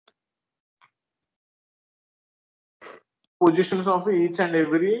positions of each and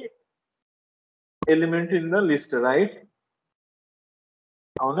every element in the list, right?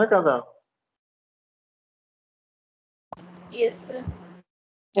 అవునా కదా? Yes, sir.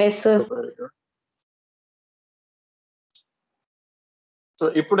 Yes, sir. So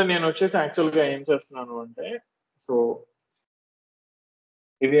ఇప్పుడు నేను వచ్చేసి యాక్చువల్గా ఏం చేస్తున్నాను అంటే, so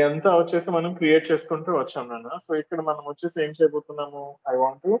ఇది అంతా వచ్చేసి మనం క్రియేట్ చేసుకుంటూ వచ్చాం నాన్న. సో ఇక్కడ మనం వచ్చేసి ఏం చేయబోతున్నాము, I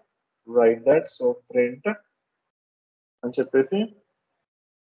want to right that. So print అని చెప్పేసి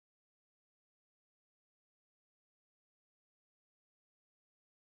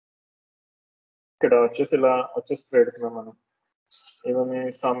ఇక్కడ వచ్చేసి ఇలా వచ్చేసి పెడుతున్నాం మనం. ఏమని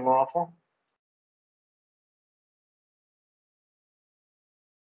some of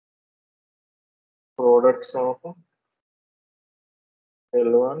products of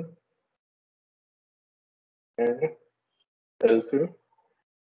L1 and L2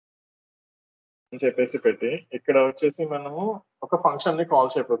 అని చెప్పేసి పెట్టి ఇక్కడ వచ్చేసి మనము ఒక ఫంక్షన్ ని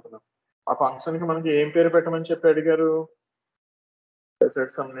కాల్ చేయబోతున్నాం. ఆ ఫంక్షన్ కి మనకి ఏం పేరు పెట్టమని చెప్పి అడిగారు?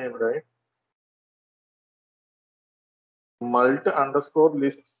 Set some name, right. mult underscore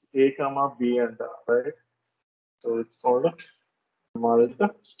lists a comma b అంట, right. So it's called mult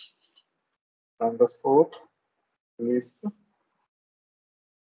underscore lists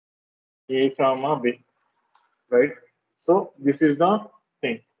a comma b, right. So this is the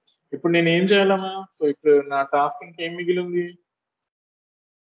thing. ఇప్పుడు నేను ఏం చేయాలమ్మా? సో ఇప్పుడు నా టాస్క్ ఇంకేం మిగిలి ఉంది?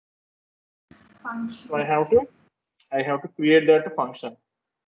 So I have to create that function.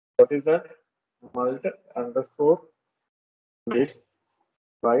 What is that? Mult underscore list,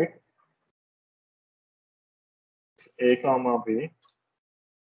 right? A comma b.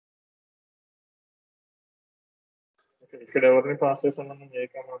 Okay, ఇక్కడ ఎవరిని పాస్ చేసాను? A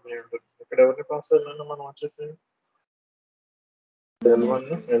comma b ఉంటుంది. ఇక్కడ ఎవరిని పాస్ చేయాలన్నా మనం వచ్చేసి L1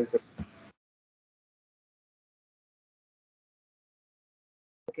 L2.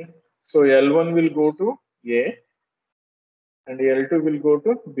 Okay, so L1 will go to A and L2 will go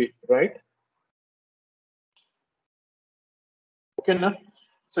to B, right? Okay na?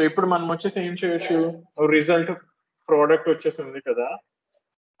 So ఇప్పుడు మనం వచ్చేసి ఏం చేయొచ్చు, రిజల్ట్ ప్రోడక్ట్ వచ్చేసింది కదా.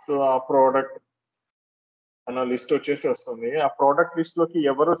 సో ఆ ప్రోడక్ట్ అన్న లిస్ట్ వచ్చేసి వస్తుంది. ఆ ప్రోడక్ట్ లిస్ట్ లోకి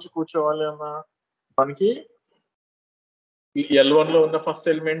ఎవరు వచ్చి కూర్చోవాలి అన్న, మనకి L1 లో ఉన్న ఫస్ట్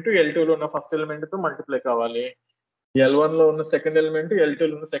ఎలిమెంట్ L2 లో ఉన్న ఫస్ట్ ఎలిమెంట్ తో మల్టిప్లై కావాలి. L1 లో ఉన్న సెకండ్ ఎలిమెంట్ L2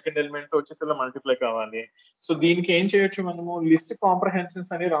 లో ఉన్న సెకండ్ ఎలిమెంట్ వచ్చేసి ఇలా మల్టిప్లై కావాలి. సో దీనికి ఏం చేయొచ్చు, మనము లిస్ట్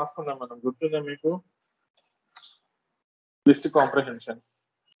కాంప్రహెన్షన్స్ అని రాసుకున్నాం మనం, గుర్తుందా మీకు? List comprehensions.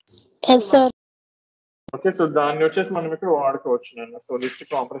 Yes, sir. Okay, so దాన్ని వచ్చేసి మనం ఇక్కడ వాడుకోవచ్చు నాన్న. So list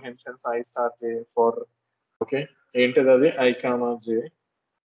comprehensions I star J for, okay ఏంటిది అది, ఐ కామా జే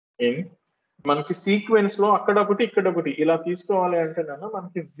ఇన్. మనకి సీక్వెన్స్ లో అక్కడ ఒకటి ఇక్కడ ఒకటి ఇలా తీసుకోవాలి అంటే నాన్న,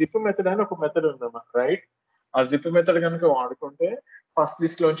 మనకి జిప్ మెథడ్ అని ఒక మెథడ్ ఉందమ్మా, రైట్. ఆ జిప్ మెథడ్ కనుక వాడుకుంటే ఫస్ట్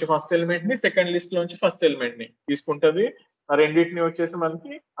లిస్ట్ లోంచి ఫస్ట్ ఎలిమెంట్ ని, సెకండ్ లిస్ట్ లోంచి ఫస్ట్ ఎలిమెంట్ ని తీసుకుంటది. ఆ రెండింటిని వచ్చేసి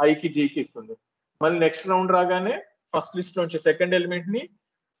మనకి ఐకి జీకి ఇస్తుంది. మళ్ళీ నెక్స్ట్ రౌండ్ రాగానే ఫస్ట్ లిస్ట్ లోంచి సెకండ్ ఎలిమెంట్ ని,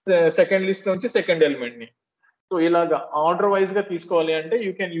 సెకండ్ లిస్ట్ నుంచి సెకండ్ ఎలిమెంట్ ని. సో ఇలాగా ఆర్డర్ వైజ్ గా తీసుకోవాలి అంటే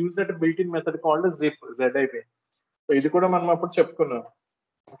you can use that built in method called zip, ZIP. So ఇది కూడా మనం అప్పుడు చెప్పుకున్నాం.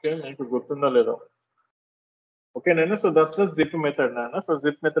 ఓకే, మీకు గుర్తుందో లేదో? ఓకే నేను, so that's the zip method నాన్న. సో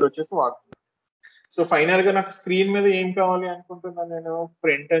జిప్ మెథడ్ వచ్చేసి వాడుతున్నాను. సో ఫైనల్ గా నాకు స్క్రీన్ మీద ఏం కావాలి అనుకుంటున్నాను నేను,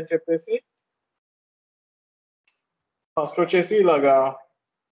 ప్రింట్ అని చెప్పేసి ఫస్ట్ వచ్చేసి ఇలాగా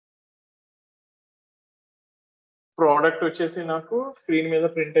ప్రోడక్ట్ వచ్చేసి నాకు స్క్రీన్ మీద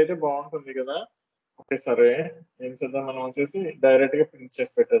ప్రింట్ అయితే బాగుంటుంది కదా. ఓకే సరే, ఏం చేద్దాం, మనం వచ్చేసి డైరెక్ట్ గా ప్రింట్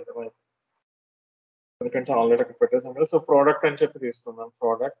చేసి పెట్టేద్దాం, ఎందుకంటే ఆల్రెడీ అక్కడ పెట్టేసాం కదా. సో ప్రోడక్ట్ అని చెప్పి తీసుకుందాం,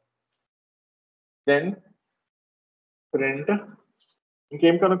 ప్రోడక్ట్ దెన్ ప్రింట్.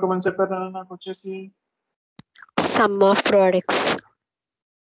 ఇంకేం కనుక్కోమని చెప్పారు నాకు వచ్చేసి? Sum of products.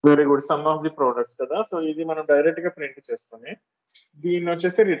 Very good, some of the products కదా. సో ఇది మనం డైరెక్ట్ గా ప్రింట్ చేసుకొని దీన్ని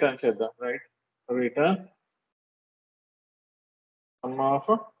వచ్చేసి రిటర్న్ చేద్దాం. Right, return some of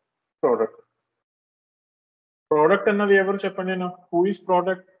product. Product అన్నది ఎవరు చెప్పండి? నేను who is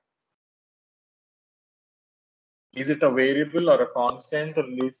product? Is it a variable or a constant, a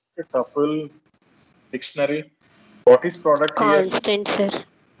list, tuple, dictionary? What is product here? Constant, sir.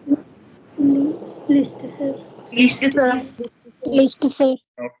 List, sir. List, sir. List, sir.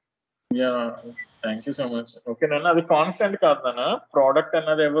 Yeah, thank you so much. Okay నాన్న, అది constant కాదు నాన్న. Product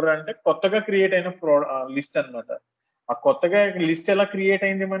అన్నది ఎవరు అంటే కొత్తగా create అయిన list అన్నమాట. ఆ కొత్తగా లిస్ట్ ఎలా క్రియేట్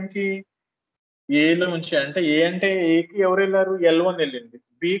అయింది మనకి? ఏలో నుంచి. అంటే ఏ అంటే ఏకి ఎవరు వెళ్ళారు? L1 వెళ్ళింది.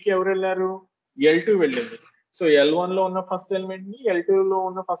 బికి ఎవరు వెళ్ళారు? L2 వెళ్ళింది. సో L1 లో ఉన్న ఫస్ట్ ఎలిమెంట్ ని L2 లో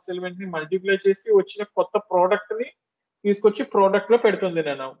ఉన్న ఫస్ట్ ఎలిమెంట్ ని మల్టిప్లై చేసి వచ్చిన కొత్త ప్రోడక్ట్ ని తీసుకొచ్చి ప్రోడక్ట్ లో పెడుతుంది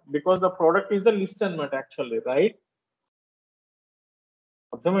నేను. Because the product is the list అన్నమాట యాక్చువల్లీ. రైట్,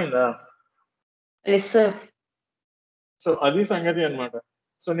 అర్థమైందా? Yes, sir. సో అది సంగతి అన్నమాట.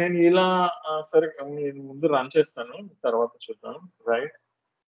 సో నేను ఇలా సరే నేను ముందు రన్ చేస్తాను, తర్వాత చూద్దాం. రైట్,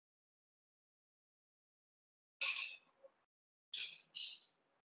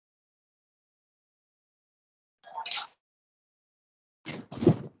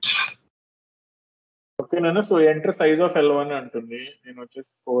 ఓకేనా. So enter size of L1 అంటుంది, నేను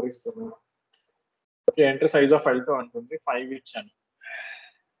వచ్చేసి 4 ఇస్తున్నాను. Okay, enter size of L2 అంటుంది, 5 ఇచ్చాను.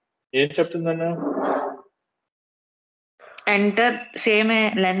 ఏం చెప్తుందన్న? Enter same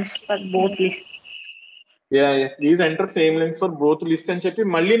length for both lists. Please enter same lens for both list అని చెప్పి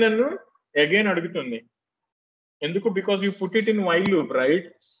మళ్ళీ నన్ను అగైన్ అడుగుతుంది. ఎందుకు? Because you put it in while loop. Right,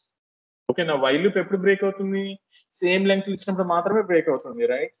 okay నా వైల్ లూప్ ఎప్పుడు బ్రేక్ అవుతుంది? సేమ్ లెంగ్త్ ఇచ్చినప్పుడు మాత్రమే బ్రేక్ అవుతుంది.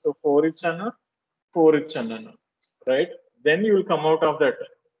 రైట్, సో 4 ఇచ్చాను, 4 ఇచ్చాను నేను. Right, then you will come out of that.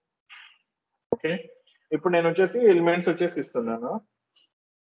 Okay, ఇప్పుడు నేను వచ్చేసి ఎలిమెంట్స్ వచ్చేసి ఇస్తున్నాను.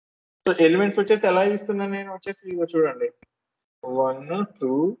 సో ఎలిమెంట్స్ వచ్చేసి ఎలా ఇస్తున్నాను నేను వచ్చేసి? ఇదిగో చూడండి, 1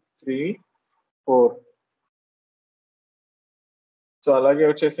 2 3 4. సో అలాగే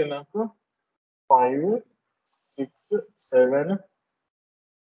వచ్చేసి నాకు 5 6 7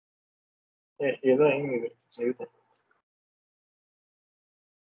 ఏదో అయింది ఇది జీవితం.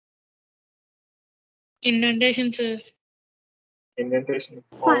 Indentation, sir. Indentation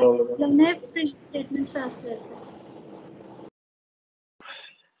Fine. All over. లోనే ప్రింట్ స్టేట్మెంట్స్ రాస్తారు సార్.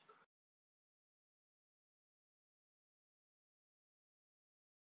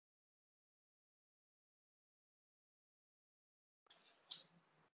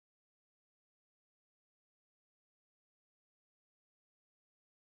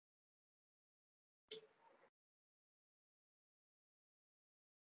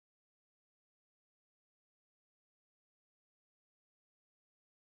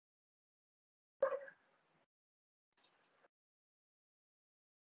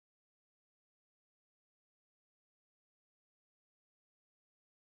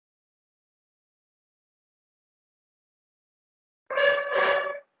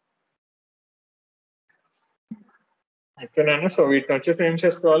 ఓకేనా. సో వీటిని వచ్చేసి ఏం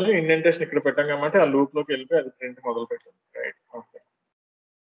చేసుకోవాలి? ఇండెంటేషన్ ఇక్కడ పెట్టాం కాబట్టి ఆ లూప్ లోకి వెళ్ళిపోయి అది ప్రింట్ మొదలు పెట్టండి. Right, okay,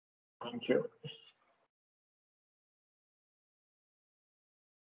 thank you.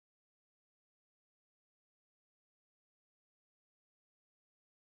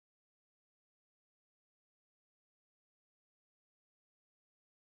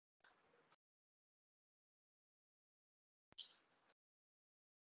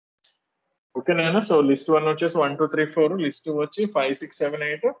 ఓకేనా. సో లిస్ట్ 1 వచ్చేసి 1 2 3 4, లిస్ట్ 2 వచ్చి 5 6 7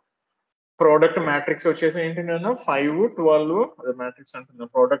 8. ప్రోడక్ట్ మ్యాట్రిక్స్ వచ్చేసి ఏంటి నేను? 5 12. అదే మ్యాట్రిక్స్ అంటున్నా.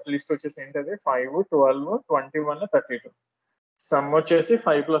 ప్రోడక్ట్ లిస్ట్ వచ్చేసి ఏంటది? 5 12 21 32. సమ్ వచ్చేసి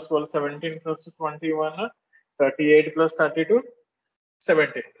 5 + 12 17 + 21 38 + 32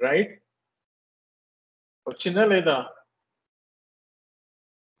 17. రైట్, వచ్చిందా లేదా?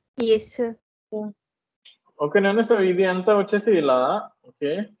 Yes, sir. ఓకేనా. సో ఇది అంతా వచ్చేసి ఇలా.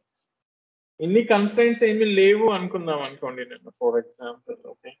 ఓకే, ఇన్ని కన్స్ట్రైంట్స్ ఏమి లేవు అనుకుందాం అనుకోండి నేను, ఫర్ ఎగ్జాంపుల్.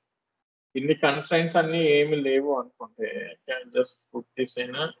 ఓకే, ఇన్ని కన్స్ట్రైంట్స్ అన్ని ఏమి లేవు అనుకుంటే just put this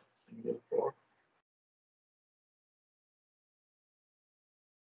in single code.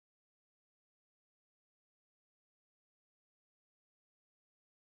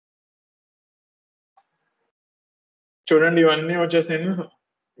 చూడండి, ఇవన్నీ వచ్చేసి నేను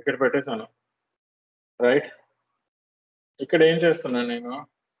ఇక్కడ పెట్టేశాను. రైట్, ఇక్కడ ఏం చేస్తున్నాను నేను?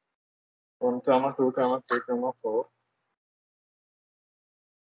 1 2 3 4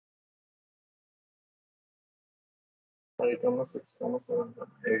 5 6 7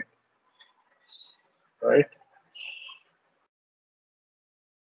 8. రైట్,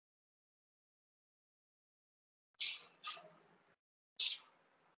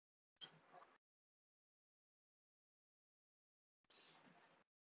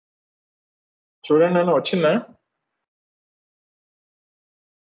 చూడండి అన్న వచ్చిందా?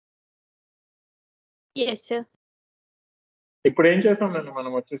 Yes, sir. ఇప్పుడు ఏం చేసాం నన్ను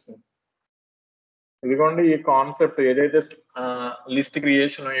మనం వచ్చేసి ఇదిగోండి ఈ కాన్సెప్ట్ ఏదైతే లిస్ట్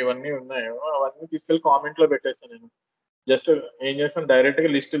క్రియేషన్ ఇవన్నీ ఉన్నాయో అవన్నీ తీసుకెళ్లి కామెంట్ లో పెట్టేసాను నేను. జస్ట్ ఏం చేస్తాం డైరెక్ట్ గా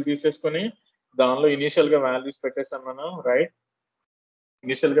లిస్టులు తీసేసుకొని దానిలో ఇనిషియల్ గా వాల్యూస్ పెట్టేసాం మనం, రైట్?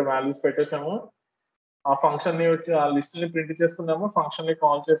 ఇనిషియల్ గా వాల్యూస్ పెట్టేసాము, ఆ ఫంక్షన్ ని వచ్చి ఆ లిస్ట్ ని ప్రింట్ చేసుకున్నాము, ఫంక్షన్ ని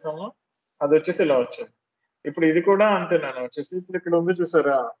కాల్ చేసాము, అది వచ్చేసి ఇలా వచ్చింది. ఇప్పుడు ఇది కూడా అంతేనా వచ్చేసి ఇప్పుడు ఇక్కడ ఉంది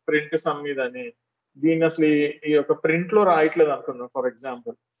చూసారా ప్రింట్ సమ్ మీద అని, దీన్ని అసలు ఈ యొక్క ప్రింట్ లో రాయట్లేదు అనుకున్నాం. ఫర్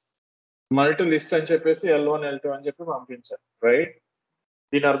ఎగ్జాంపుల్ మల్టీ లిస్ట్ అని చెప్పేసి L1 L2 అని చెప్పి పంపించారు, రైట్?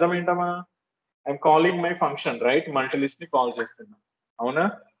 దీని అర్థం ఏంటమ్మా? I'm calling my function, right? Multi list ని కాల్ చేస్తున్నా, అవునా?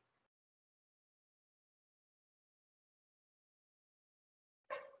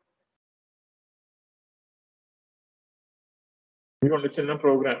 ఇదిగోండి చిన్న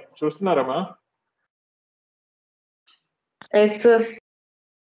ప్రోగ్రామ్ చూస్తున్నారమ్మా? Yes, sir.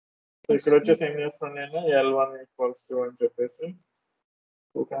 ఇక్కడ వచ్చేసి ఏం చేస్తాను నేను L1 ఈక్వల్స్ టు అని చెప్పేసి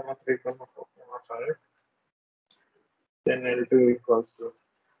 2, 3, 4, 5, then L2 equals to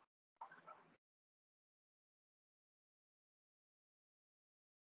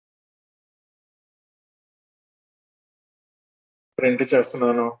print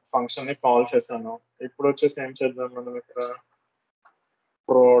చేస్తున్నాను, ఫంక్షన్ ని కాల్ చేశాను. ఇప్పుడు వచ్చేసి ఏం చేద్దాం మనం ఇక్కడ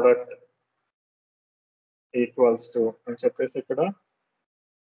ప్రోడక్ట్ ఈక్వల్స్ టు అని చెప్పేసి ఇక్కడ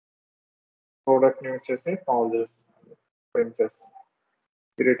ప్రోడక్ట్ ని వచ్చేసి కాల్ చేస్తున్నాను, ప్రింట్ చేస్తాను.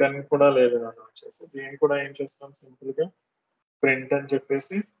 రిటర్న్ కూడా లేదు మనం వచ్చేసి దీన్ని కూడా ఏం చేస్తాం సింపుల్ గా ప్రింట్ అని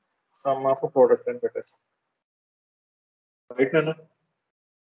చెప్పేసి సమ్ ఆఫ్ ప్రోడక్ట్ అని పెట్టేస్తాం, రైట్ నాన్న?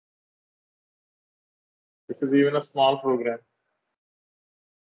 This is even a small programme.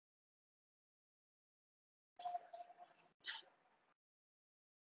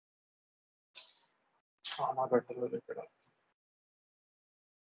 పెట్టలేదు ఇక్కడ.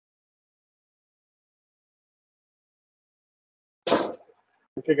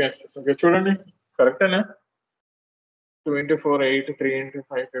 ఓకే గైస్, ఓకే చూడండి కరెక్టేనా? 2 into 4 8, 3 into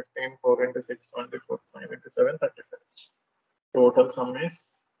 5 15, 4 into 6 24, 5 into 7 35. Total sum is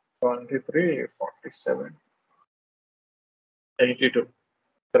 23 47 82.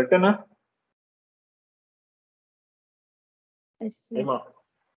 కరెక్టేనా? Yes, sir. ఏమా?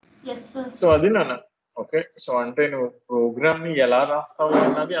 Yes, sir. సో అది నాన్న. ఓకే, సో అంటే నువ్వు ప్రోగ్రామ్ ని ఎలా రాస్తావు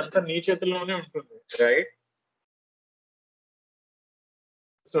అన్నది అంతా నీ చేతుల్లోనే ఉంటుంది, రైట్?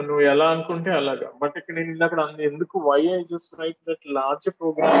 సో నువ్వు ఎలా అనుకుంటే అలాగా. బట్ ఇక్కడ నేను ఇందాక ఎందుకు why I just right that large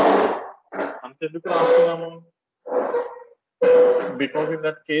programme అంతెందుకు రాస్తున్నాము? Because in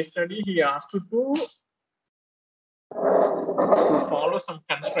that case study he asked to follow some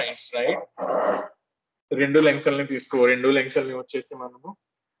constraints, right? రెండు లెంకల్ని తీసుకో, రెండు లెంకల్ని వచ్చేసి మనము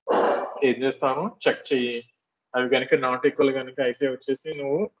ఏం చేస్తాము చెక్ చెయ్యి, అవి కనుక నాట్ ఈక్వల్ కనుక అయితే వచ్చేసి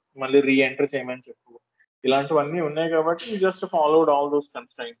నువ్వు మళ్ళీ రీఎంటర్ చేయమని చెప్పు. ఇలాంటివన్నీ ఉన్నాయి కాబట్టి you just followed all those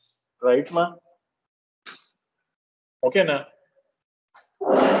constraints, right మా? ఓకేనా?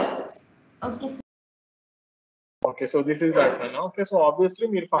 Okay, sir. Okay, so this is that man. Okay, so obviously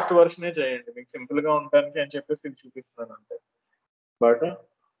మీరు ఫస్ట్ వర్షనే చేయండి, మీకు సింపుల్ గా ఉండడానికి అని చెప్పేసి ఇది చూపిస్తున్నాను అంతే. బట్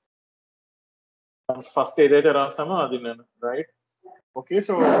ఫస్ట్ ఏదైతే రాస్తామో అది నేను, right? Okay,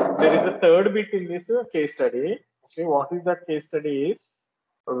 so there is a third bit in this case study. Okay, what is that case study is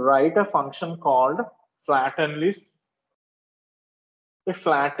write a function called flatten list. The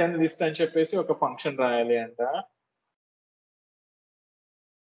flatten list అని చెప్పేసి ఒక ఫంక్షన్ రాయాలి అంట,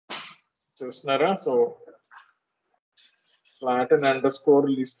 చూస్తున్నారా? సో flatten underscore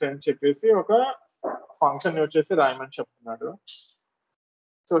list అని చెప్పేసి ఒక function వచ్చేసి రాయమని చెప్తున్నాడు.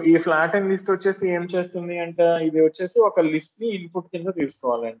 సో ఈ ఫ్లాటెన్ లిస్ట్ వచ్చేసి ఏం చేస్తుంది అంట, ఇది వచ్చేసి ఒక లిస్ట్ ని ఇన్పుట్ కింద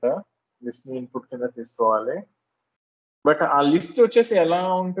తీసుకోవాలంట, లిస్ట్ ని ఇన్పుట్ కింద తీసుకోవాలి. బట్ ఆ లిస్ట్ వచ్చేసి ఎలా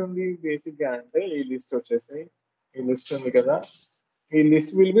ఉంటుంది బేసిక్ గా అంటే, ఈ లిస్ట్ వచ్చేసి ఈ లిస్ట్ ఉంది కదా, ఈ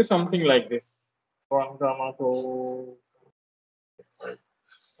list will be something like this 1, 2,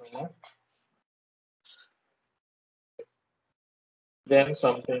 then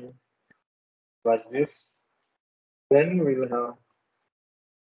something like this, then we will have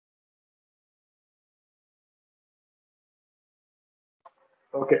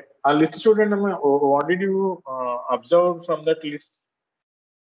okay. ఆ లిస్ట్ చూడండి అమ్మా, what did you observe from that list?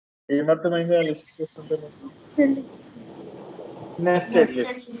 ఏమర్థమైంది ఆ లిస్ట్ చూస్తుంటే? Nested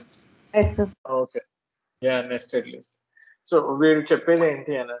list. Yes, sir. Okay, yeah nested list. So వీరు చెప్పేది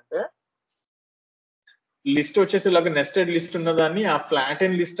ఏంటి అని అంటే, లిస్ట్ వచ్చేసి ఇలాగ నెస్టెడ్ లిస్ట్ ఉన్నదాన్ని ఆ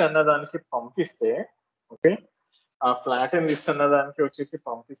ఫ్లాటెన్ లిస్ట్ అన్నదానికి పంపిస్తే, ఓకే, ఆ ఫ్లాటెన్ లిస్ట్ అన్నదానికి వచ్చేసి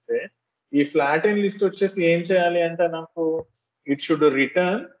పంపిస్తే, ఈ ఫ్లాటెన్ లిస్ట్ వచ్చేసి ఏం చేయాలి అంటే నాకు it should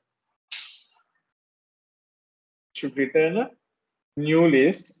return should return a new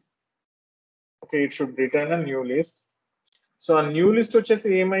list. Okay, it should return a new list. So a new list వచ్చేసి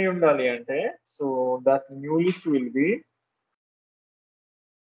ఏమై ఉండాలి అంటే, so that new list will be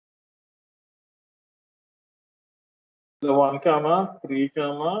the 1, 3,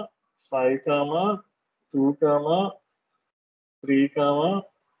 5, 2, 3,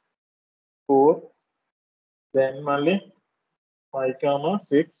 4, then మళ్ళీ 5,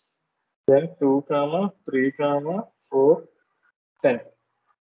 6, then 2, 3, 4, 10.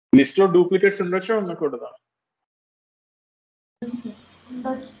 లిస్ట్ లో డూప్లికేట్స్ ఉండొచ్చా ఉండకూడదా?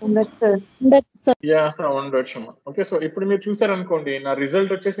 యా సార్ ఉండొచ్చు. Okay, so ఇప్పుడు మీరు చూసారనుకోండి, నా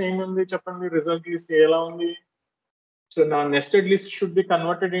రిజల్ట్ వచ్చేసి ఏముంది చెప్పండి, రిజల్ట్ లిస్ట్ ఎలా ఉంది? సో నా nested list should be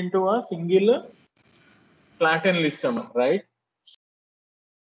converted into a single flatten list అమ్మ, right?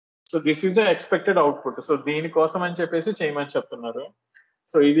 So this is the expected output. So దీనికోసం అని చెప్పేసి చేయమని చెప్తున్నారు.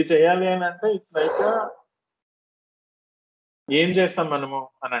 సో ఇది చేయాలి అని అంటే ఇట్స్ లైక్ ఏం చేస్తాం మనము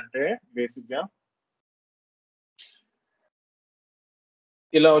అని అంటే, బేసిక్ గా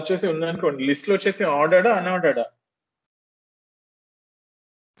ఇలా వచ్చేసి ఉందనుకోండి, లిస్ట్ లో వచ్చేసి ordered unordered?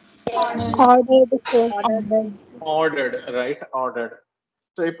 Ordered, right? Ordered.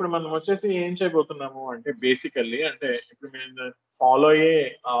 So ఇప్పుడు మనం వచ్చేసి ఏం చేయబోతున్నాము అంటే, బేసికల్లీ అంటే ఇప్పుడు నేను ఫాలో అయ్యే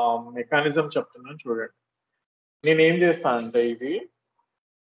మెకానిజం చెప్తున్నాను చూడండి. నేను ఏం చేస్తా అంటే ఇది,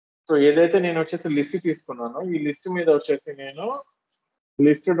 సో ఏదైతే నేను వచ్చేసి లిస్ట్ తీసుకున్నానో ఈ లిస్ట్ మీద వచ్చేసి నేను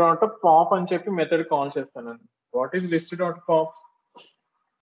లిస్ట్ డాట్ పాప్ అని చెప్పి మెథడ్ కాల్ చేస్తాను. What is list dot pop?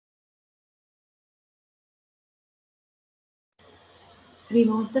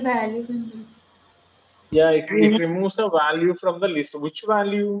 Removes the value from the Yeah, it removes a value from the list. Which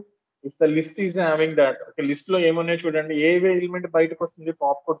value? If the list is having that, okay, list లో ఏమున్నాయి చూడండి, ఏ element బయటకు వస్తుంది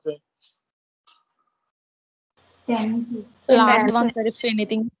pop కొడితే? Last one, sir, if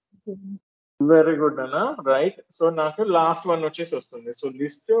anything. Very good అన్నా, right? So నాకు last one వచ్చేసి వస్తుంది. So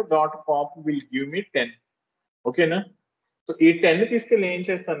list dot pop will give me 10. ఓకేనా? సో ఈ 10 తీసుకెళ్ళి ఏం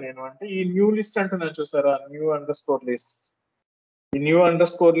చేస్తాను నేను అంటే, ఈ న్యూ లిస్ట్ అంటున్నాను చూసారా, న్యూ అండర్ స్కోర్ లిస్ట్. ఈ న్యూ అండర్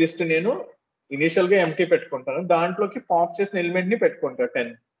స్కోర్ లిస్ట్ నేను ఇనిషియల్ గా ఎంటీ పెట్టుకుంటాను, దాంట్లోకి పాప్ చేసిన ఎలిమెంట్ ని పెట్టుకుంటా 10,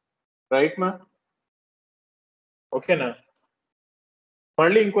 రైట్ మా? ఓకేనా?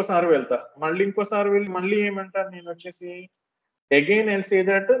 మళ్ళీ ఇంకోసారి వెళ్తా, మళ్ళీ ఏమంటాను నేను వచ్చేసి, again I'll say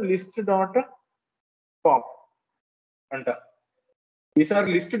that list dot pop అంట. ఈసారి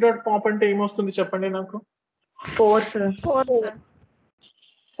లిస్ట్ డాట్ పాప్ అంటే ఏమొస్తుంది చెప్పండి నాకు? 4, sir.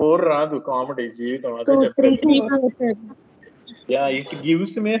 4 రాదు, కామెడీ జీవితం అదే చెప్తాను. Yeah, it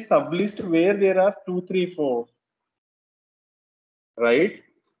gives May sub list wear there are 2, 3, 4, right?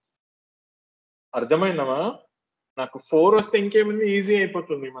 అర్థమైందమ్మా? నాకు 4 వస్తే ఇంకేముంది, ఈజీ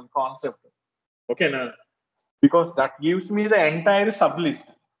అయిపోతుంది మన కాన్సెప్ట్. ఓకేనా? Because that gives me the entire sub list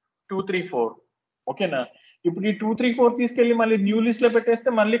 2, 3, 4. ఓకేనా? ఇప్పుడు ఈ 2, 3, 4 తీసుకెళ్లి మళ్ళీ న్యూ లిస్ట్ లో పెట్టేస్తే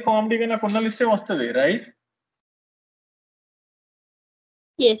మళ్ళీ కామెడీగా నాకు ఉన్న లిస్టే వస్తుంది, రైట్?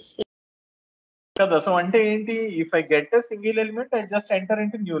 Yes, sir. కదా? సో అంటే ఏంటి, if I get a single element I just enter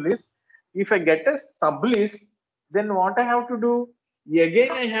into new list. If I get a sub list, then what I have to do,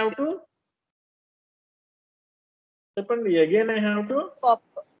 again I have to చెప్పండి, again I have to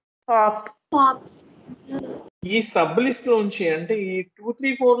Pop. ఈ sub list లోంచి, అంటే ఈ 2,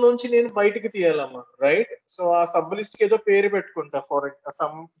 3, 4 లోంచి నేను బయటికి తీయాలమ్మా, right? So ఆ sub list కి ఏదో పేరు పెట్టుకుంటా, ఫర్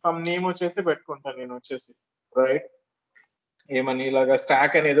సమ్ నేమ్ వచ్చేసి పెట్టుకుంటా నేను వచ్చేసి, రైట్? ఏమని, ఇలాగా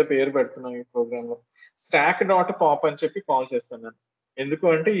స్టాక్ అని ఏదో పేరు పెడుతున్నాను ఈ ప్రోగ్రామ్ లో. స్టాక్ డాట్ పాప్ అని చెప్పి కాల్ చేస్తాను. ఎందుకు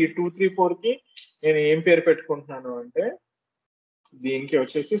అంటే ఈ 2, 3, 4 కి నేను ఏం పేరు పెట్టుకుంటున్నాను అంటే, దీనికి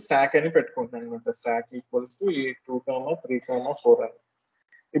వచ్చేసి స్టాక్ అని పెట్టుకుంటున్నాను అనమాట. స్టాక్ ఈక్వల్స్ టు ఈ 2, 3, 4 అని.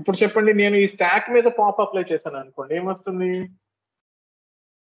 ఇప్పుడు చెప్పండి, నేను ఈ స్టాక్ మీద పాప్ అప్లై చేశాను అనుకోండి, ఏమొస్తుంది?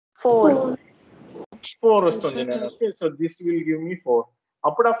 4 వస్తుంది. Okay, so this will give me 4.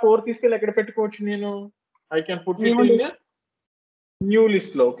 అప్పుడు ఆ 4 తీసుకెళ్ళి ఎక్కడ పెట్టుకోవచ్చు నేను? I can put it in new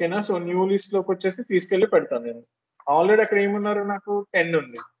list లో. ఓకేనా? సో న్యూ లిస్ట్ లోకి వచ్చేసి తీసుకెళ్లి పెడతాను నేను. ఆల్రెడీ అక్కడ ఏమున్నారు, నాకు 10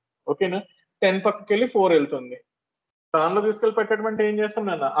 ఉంది. ఓకేనా? 10 పక్కకి వెళ్ళి 4 వెళ్తుంది. దానిలో తీసుకెళ్ళి పెట్టడం అంటే ఏం చేస్తాం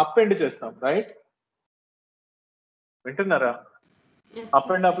నాన్న, అప్ ఎండ్ చేస్తాం, రైట్? వింటున్నారా? అప్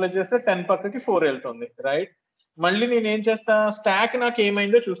అండ్ అప్లై చేస్తే 10 పక్కకి 4 వెళ్తుంది, రైట్? మళ్ళీ నేను ఏం చేస్తా, స్టాక్ నాకు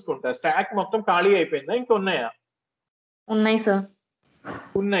ఏమైందో చూసుకుంటా. స్టాక్ మొత్తం ఖాళీ అయిపోయిందా, ఇంకా ఉన్నాయా? ఉన్నాయి, సార్.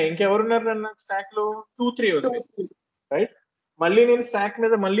 ఉన్నాయి. ఇంకెవరున్నారు నాకు స్టాక్ లో? 2, 3 ఉంది, రైట్? మళ్ళీ నేను స్టాక్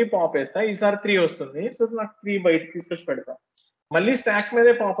మీద మళ్ళీ పాప్ వేస్తా, ఈసారి 3 వస్తుంది. సో నాకు 3 బయటకి తీసుకొచ్చి పెడతా. మళ్ళీ స్టాక్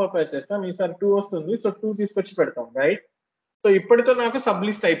మీదే పాప్ అప్ చేస్తాం, ఈసారి 2 వస్తుంది. సో 2 తీసుకొచ్చి పెడతాం, రైట్? సో ఇప్పటితో నాకు సబ్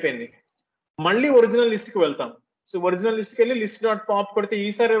లిస్ట్ అయిపోయింది. మళ్ళీ ఒరిజినల్ లిస్ట్ కి వెళ్తాం. సో ఒరిజినల్ లిస్ట్ కి వెళ్ళి లిస్ట్ డాట్ పాప్ కొడితే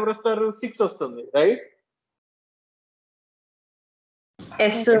ఈసారి ఎవరు వస్తారు? 6 వస్తుంది, రైట్?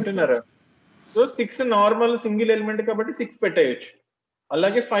 Yes, sir. అంటున్నారా? సో 6 నార్మల్ సింగిల్ ఎలిమెంట్ కాబట్టి 6 పెట్టేయచ్చు,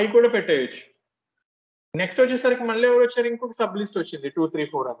 అలాగే 5 కూడా పెట్టేయచ్చు. నెక్స్ట్ వచ్చేసరికి మళ్ళీ ఎవరు వచ్చారు, ఇంకొక సబ్ లిస్ట్ వచ్చింది 2 3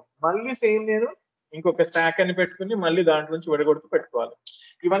 4 అని. మళ్ళీ సేమ్ నేను ఇంకొక స్టాక్ అని పెట్టుకుని మళ్ళీ దాంట్లో నుంచి విడగొడుతూ పెట్టుకోవాలి.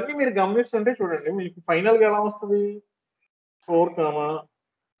 ఇవన్నీ మీరు గమనిస్తుంటే చూడండి మీకు ఫైనల్ గా ఎలా వస్తుంది, 4,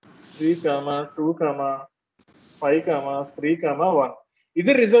 3, 2, 5, 3, 1.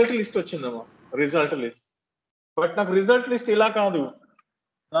 ఇది రిజల్ట్ లిస్ట్ వచ్చిందమ్మా, రిజల్ట్ లిస్ట్. బట్ నాకు రిజల్ట్ లిస్ట్ ఇలా కాదు,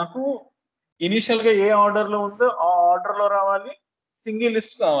 నాకు ఇనిషియల్ గా ఏ ఆర్డర్ లో ఉందో ఆ ఆర్డర్ లో రావాలి, సింగిల్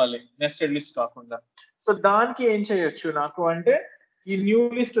లిస్ట్ కావాలి, నెస్టెడ్ లిస్ట్ కాకుండా. సో దానికి ఏం చేయొచ్చు నాకు అంటే, ఈ న్యూ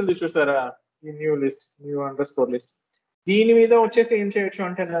లిస్ట్ ఉంది చూసారా, ఈ new list, new underscore list, దీని మీద వచ్చేసి ఏం చేయొచ్చు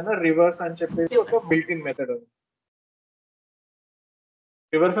అంటే నేను రివర్స్ అని చెప్పేసి ఒక బిల్ట్ ఇన్ మెథడ్ ఉంది.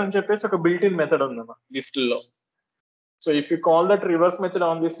 రివర్స్ అని చెప్పేసి ఒక బిల్ట్ ఇన్ మెథడ్ ఉందమ్మా లిస్ట్ లో. So if you call that reverse method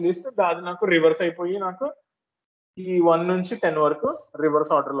on this list, అది నాకు రివర్స్ అయిపోయి నాకు ఈ 1 నుంచి 10 వరకు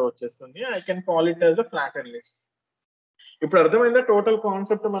రివర్స్ ఆర్డర్ లో వచ్చేస్తుంది. I can call it as a flatten list. ఇప్పుడు అర్థమైందా టోటల్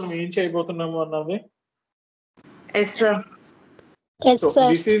కాన్సెప్ట్ మనం ఏం చేయబోతున్నాము అన్నది? Yes sir. Yes, so sir.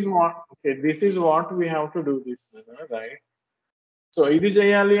 This is what we have to do this, right? So ఇది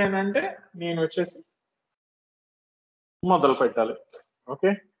చేయాలి అని అంటే నేను వచ్చేసి మొదలు పెట్టాలి.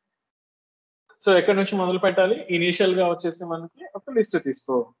 ఓకే, సో ఎక్కడి నుంచి మొదలు పెట్టాలి? ఇనీషియల్ గా వచ్చేసి మనకి ఒక లిస్ట్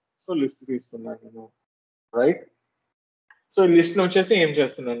తీసుకో. సో లిస్ట్ తీసుకున్నాను నేను, రైట్? సో లిస్ట్ ను వచ్చేసి ఏం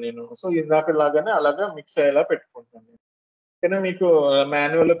చేస్తున్నాను నేను, సో ఇందాక లాగానే అలాగా మిక్స్ అయ్యేలా పెట్టుకుంటాను. ఓకేనా, మీకు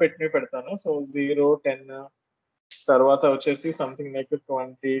మాన్యువల్ లో పెడతాను. సో 0, 10, తర్వాత వచ్చేసి సంథింగ్ లైక్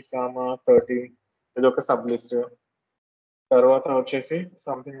 20, 30, ఇది ఒక సబ్ లిస్ట్. తర్వాత వచ్చేసి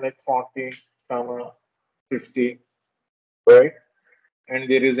something like 40, 50, right? And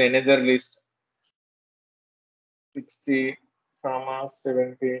there is another list 60,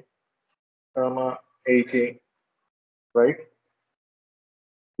 70, 80, right?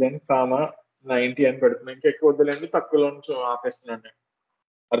 Then 90 అని పెడుతున్నాను. ఇంకా ఎక్కువ వద్దులేండి, తక్కువలో నుంచి ఆపేస్తున్నాను నేను.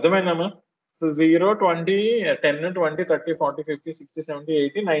 అర్థమైందమ్మా? సో 0, 20, 10, 20, 30, 40, 50, 60, 70,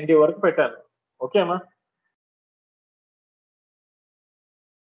 80, 90 వరకు పెట్టాను. ఓకే అమ్మా,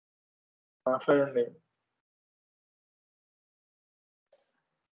 మాట్లాడండి.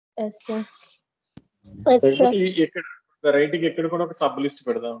 Yes, sir. Yes, sir. లేకపోతే ఇక్కడ రైట్ కి ఎక్కడ కూడా ఒక సబ్ లిస్ట్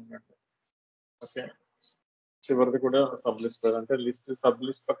పెడదాం అన్నట్టు. ఓకే, చివరిది కూడా సబ్ లిస్ట్ పెడదాం, అంటే లిస్ట్ సబ్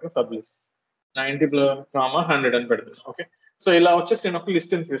లిస్ట్ పక్కన సబ్ లిస్ట్ 90 100 అని పెడతాను. ఓకే, సో ఇలా వచ్చేసి నేను ఒక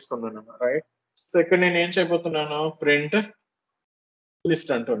లిస్ట్ తీసుకున్నాను, రైట్? సో ఇక్కడ నేను ఏం చేయబోతున్నాను, ప్రింట్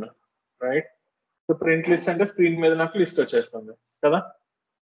లిస్ట్ అంటున్నా, రైట్? సో ప్రింట్ లిస్ట్ అంటే స్క్రీన్ మీద నాకు లిస్ట్ వచ్చేస్తుంది కదా.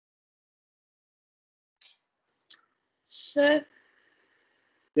 సార్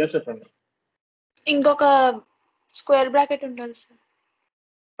చెప్పండి. ఇంకొక స్క్వేర్ బ్రాకెట్ ఉండాలి సార్.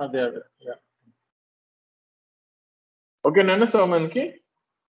 అదే ఓకేనా. సో మనకి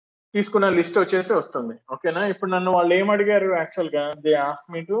తీసుకున్న లిస్ట్ వచ్చేసి వస్తుంది. ఓకేనా, ఇప్పుడు నన్ను వాళ్ళు ఏం అడిగారు, యాక్చువల్ గా they ask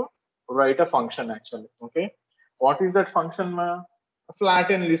me to write a function actually. Okay, what is that function?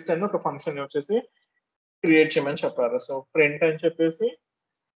 Flatten list అని ఒక ఫంక్షన్ వచ్చేసి క్రియేట్ చేయమని చెప్పారు. సో ప్రింట్ అని చెప్పేసి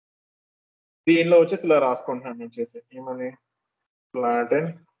దీనిలో వచ్చేసి ఇలా రాసుకుంటున్నాను వచ్చేసి ఏమని, flatten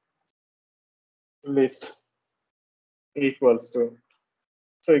list equals to,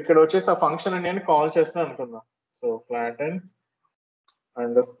 so ఇక్కడ వచ్చేసి ఆ ఫంక్షన్ అని నేను కాల్ చేస్తున్నాను అనుకున్నా. సో ఫ్లాటెన్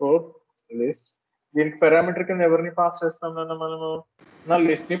అండర్స్కోర్ లిస్ట్, దీనికి పారామీటర్ కింద ఎవరిని పాస్ చేస్తాం మనము, నా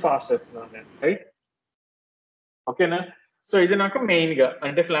లిస్ట్ ని పాస్ చేస్తున్నాను నేను, రైట్? ఓకేనా, సో ఇది నాకు మెయిన్ గా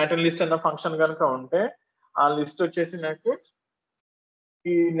అంటే ఫ్లాటెన్ లిస్ట్ అన్న ఫంక్షన్ కనుక ఉంటే ఆ లిస్ట్ వచ్చేసి నాకు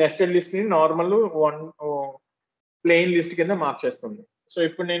ఈ నెస్టెడ్ లిస్ట్ ని నార్మల్ ప్లెయిన్ లిస్ట్ కింద మార్చేస్తుంది. సో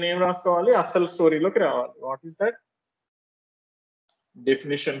ఇప్పుడు నేను ఏం రాసుకోవాలి, అసలు స్టోరీలోకి రావాలి. What is that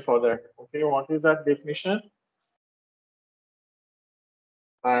definition for that? Okay, what is that definition?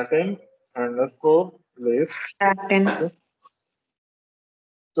 Flatten underscore list. Flatten.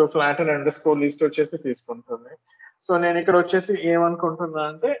 So flatten underscore list వచ్చేసి తీసుకుంటుంది. సో నేను ఇక్కడ వచ్చేసి ఏమనుకుంటున్నా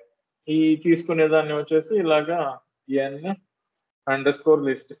అంటే ఈ తీసుకునే దాన్ని వచ్చేసి ఇలాగా ఎన్ అండర్స్కోర్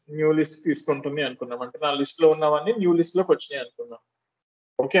లిస్ట్ న్యూ లిస్ట్ తీసుకుంటుంది అనుకున్నాం, అంటే నా లిస్ట్ లో ఉన్నవన్నీ న్యూ లిస్ట్ లోకి వచ్చినాయి అనుకున్నాం.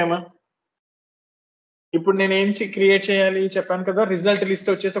 ఓకే అమ్మా, ఇప్పుడు నేను ఏం క్రియేట్ చేయాలి చెప్పాను కదా, రిజల్ట్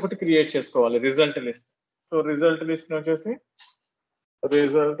లిస్ట్ వచ్చేసి ఒకటి క్రియేట్ చేసుకోవాలి, result list. So result list వచ్చేసి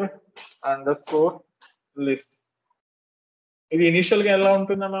రిజల్ట్ అండర్స్కోర్ లిస్ట్. ఇది ఇనిషియల్ గా ఎలా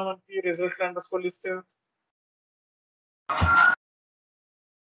ఉంటుందమ్మా మనకి రిజల్ట్ అండర్స్కోర్ లిస్ట్?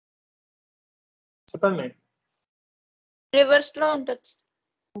 చెప్పండి. రివర్స్ లో ఉంటుంది.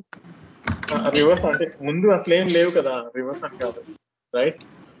 రివర్స్ అంటే ముందు అసలు ఏం లేవు కదా, రివర్స్ అని కాదు, right?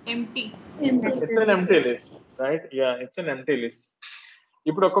 Empty. It's an empty list, right? Yeah, it's an empty list.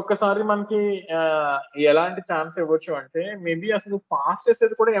 ఇప్పుడు ఒక్కొక్కసారి మనకి ఎలాంటి ఛాన్స్ ఇవ్వచ్చు అంటే మేబీ అసలు పాస్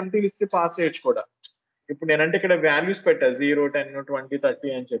చేసేది కూడా ఎంటీ లిస్ట్ పాస్ చేయొచ్చు కూడా. ఇప్పుడు నేనంటే ఇక్కడ వాల్యూస్ పెట్టా 0, 10, 20, 30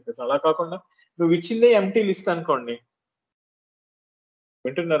 అని చెప్పేసి. అలా కాకుండా నువ్వు ఇచ్చిందే ఎంటీ లిస్ట్ అనుకోండి.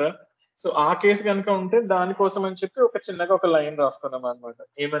 వింటున్నారా? సో ఆ కేసు కనుక ఉంటే దానికోసం అని చెప్పి ఒక చిన్నగా ఒక లైన్ రాసుకున్నాం అనమాట.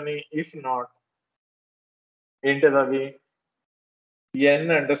 ఏమని? ఇఫ్ నాట్ ఏంటిది అది?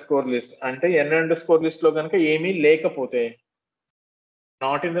 n_list అంటే n_list లో కనుక ఏమీ లేకపోతే,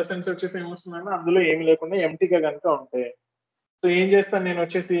 నాట్ ఇన్ ద సెన్స్ వచ్చేసి ఏమొస్తుందంటే అందులో ఏమి లేకుండా ఎంటీగా కనుక ఉంటే, సో ఏం చేస్తాను నేను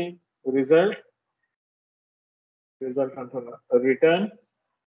వచ్చేసి రిజల్ట్ అంటున్నా, రిటర్న్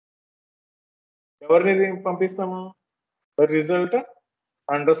ఎవరిని పంపిస్తాము? రిజల్ట్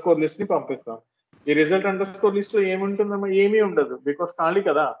 _list ని పంపిస్తాం. ఈ రిజల్ట్ _list లో ఏముంటుందమ్మా? ఏమీ ఉండదు, బికాస్ ఖాళీ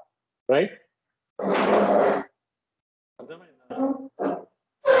కదా, రైట్? అర్థమైందా?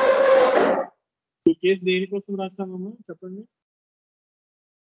 ఈ కేసు దేనికోసం రాస్తామమ్మా చెప్పండి.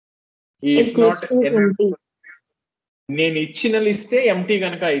 ఇఫ్ నాట్ నేను ఇచ్చిన లిస్టే ఎంటీ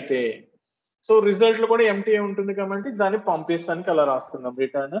కనుక అయితే, సో రిజల్ట్ లో కూడా ఎంటీ ఉంటుంది కాబట్టి దాన్ని పంపిస్తానికి అలా రాస్తున్నాం,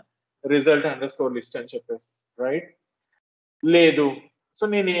 రిటర్న్ రిజల్ట్ _list అని చెప్పేసి, రైట్? లేదు, సో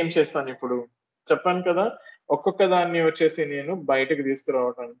నేను ఏం చేస్తాను ఇప్పుడు చెప్పాను కదా, ఒక్కొక్క దాన్ని వచ్చేసి నేను బయటకు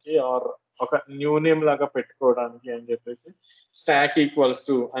తీసుకురావడానికి ఆర్ ఒక న్యూ నేమ్ లాగా పెట్టుకోవడానికి అని చెప్పేసి స్టాక్ ఈక్వల్స్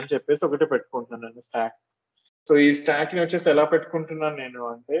టు అని చెప్పేసి ఒకటి పెట్టుకుంటున్నాను స్టాక్. సో ఈ స్టాక్ ని వచ్చేసి ఎలా పెట్టుకుంటున్నాను నేను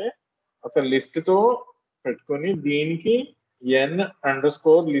అంటే, ఒక లిస్ట్ తో పెట్టుకొని దీనికి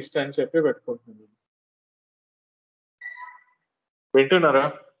n_list అని చెప్పి పెట్టుకుంటున్నాను. వింటున్నారా?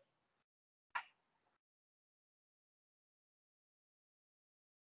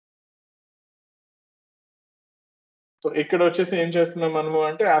 సో ఇక్కడ వచ్చేసి ఏం చేస్తున్నాం మనము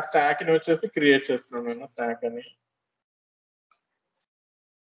అంటే ఆ స్టాక్ ని వచ్చేసి క్రియేట్ చేస్తున్నాం నేను స్టాక్ అని.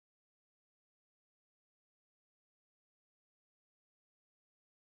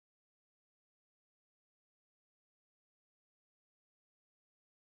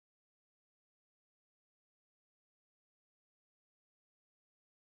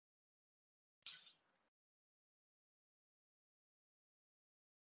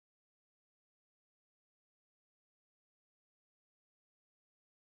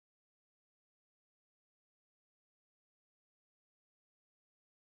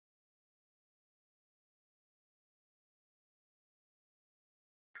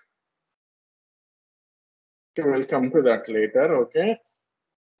 We'll come to that later, okay?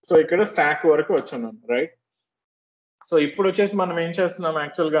 So ఇక్కడ స్టాక్ వరకు వచ్చాను, రైట్? సో ఇప్పుడు వచ్చేసి మనం ఏం చేస్తున్నాం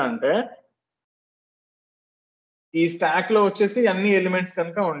యాక్చువల్ గా అంటే, ఈ స్టాక్ లో వచ్చేసి అన్ని ఎలిమెంట్స్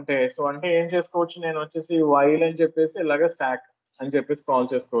కనుక ఉంటాయి, సో అంటే ఏం చేసుకోవచ్చు నేను వచ్చేసి వైల్ అని చెప్పేసి ఇలాగ స్టాక్ అని చెప్పేసి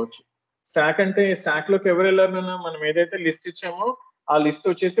కాల్ చేసుకోవచ్చు. స్టాక్ అంటే స్టాక్ లోకి ఎవరు వెళ్ళారన్నా, మనం ఏదైతే లిస్ట్ ఇచ్చామో ఆ లిస్ట్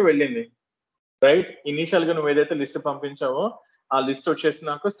వచ్చేసి వెళ్ళింది, రైట్? ఇనీషియల్ గా నువ్వు ఏదైతే లిస్ట్ పంపించావో ఆ లిస్ట్ వచ్చేసి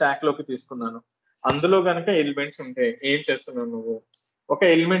నాకు స్టాక్ లోకి తీసుకున్నాను. అందులో కనుక ఎలిమెంట్స్ ఉంటాయి, ఏం చేస్తున్నావు నువ్వు? ఒక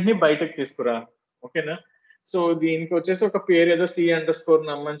ఎలిమెంట్ ని బయటకు తీసుకురా, ఓకేనా? సో దీనికి వచ్చేసి ఒక పేరు ఏదో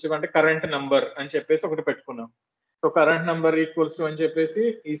C_num అని చెప్పి అంటే కరెంట్ నంబర్ అని చెప్పేసి ఒకటి పెట్టుకున్నాం. So current number equals to అని చెప్పేసి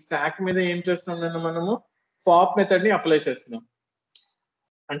ఈ స్టాక్ మీద ఏం చేస్తున్నాం మనము? పాప్ మెథడ్ ని అప్లై చేస్తున్నాం.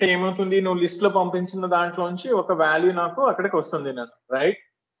 అంటే ఏమవుతుంది, నువ్వు లిస్ట్ లో పంపించిన దాంట్లోంచి ఒక వాల్యూ నాకు అక్కడికి వస్తుంది నేను, రైట్?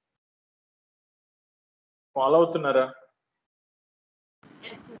 ఫాలో అవుతున్నారా?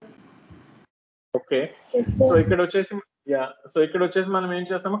 ఓకే. సో ఇక్కడ వచ్చేసి మనం ఏం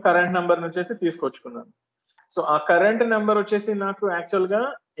చేస్తాము, కరెంట్ నెంబర్ వచ్చేసి తీసుకొచ్చుకున్నాం. సో ఆ కరెంట్ నెంబర్ వచ్చేసి నాకు యాక్చువల్ గా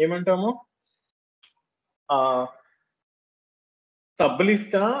ఏమంటాము, సబ్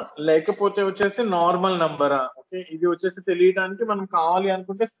లిస్టా లేకపోతే వచ్చేసి నార్మల్ నంబరా? ఓకే, ఇది వచ్చేసి తెలియడానికి మనం కావాలి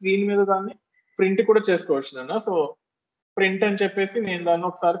అనుకుంటే స్క్రీన్ మీద దాన్ని ప్రింట్ కూడా చేసుకోవచ్చు నాన్న. సో ప్రింట్ అని చెప్పేసి నేను దాన్ని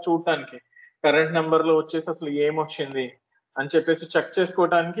ఒకసారి చూడటానికి కరెంట్ నెంబర్ లో వచ్చేసి అసలు ఏమొచ్చింది అని చెప్పేసి చెక్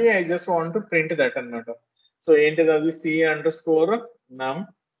చేసుకోవడానికి I just want to print that అన్నమాట. సో ఏంటిది అది? C_num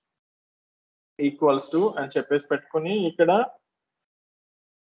ఈక్వల్స్ టు అని చెప్పేసి పెట్టుకుని ఇక్కడ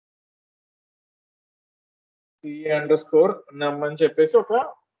C_num అని చెప్పేసి ఒక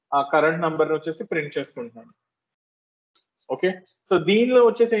ఆ కరెంట్ నంబర్ వచ్చేసి ప్రింట్ చేసుకుంటున్నాను. ఓకే, సో దీనిలో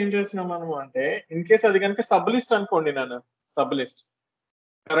వచ్చేసి ఏం చేస్తున్నాం మనము అంటే, ఇన్ కేస్ అది కనుక సబ్ లిస్ట్ అనుకోండి నాన్న, సబ్ లిస్ట్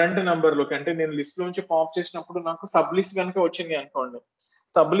కరెంట్ నంబర్ లోకి అంటే నేను లిస్ట్ లోంచి పాప్ చేసినప్పుడు నాకు సబ్ లిస్ట్ కనుక వచ్చింది అనుకోండి,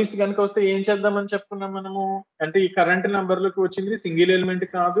 సబ్ లిస్ట్ కనుక వస్తే ఏం చేద్దామని చెప్పుకున్నాం మనము అంటే, ఈ కరెంట్ నంబర్ లోకి వచ్చింది సింగిల్ ఎలిమెంట్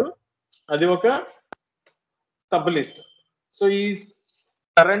కాదు, అది ఒక సబ్ లిస్ట్. సో ఈ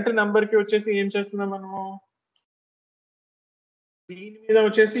కరెంట్ నంబర్ కి వచ్చేసి ఏం చేస్తున్నాం మనము, దీని మీద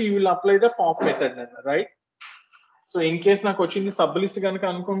వచ్చేసి you will apply the pop method అన్న, రైట్? సో ఇన్ కేస్ నాకు వచ్చింది సబ్ లిస్ట్ కనుక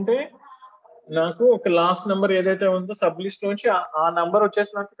అనుకుంటే, నాకు ఒక లాస్ట్ నెంబర్ ఏదైతే ఉందో సబ్ లిస్ట్ నుంచి ఆ నంబర్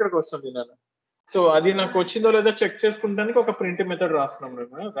వచ్చేసి నాకు ఇక్కడికి వస్తుంది నేను. సో అది నాకు వచ్చిందో లేదో చెక్ చేసుకుంటానికి ఒక ప్రింట్ మెథడ్ రాస్తున్నాం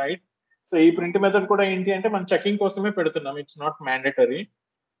మేము, రైట్? సో ఈ ప్రింట్ మెథడ్ కూడా ఏంటి అంటే మనం చెకింగ్ కోసమే పెడుతున్నాం, it's not mandatory.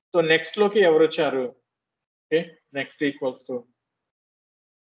 So next లోకి ఎవరు వచ్చారు? Okay, next equals to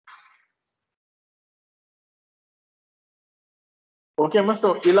okay అమ్మా. సో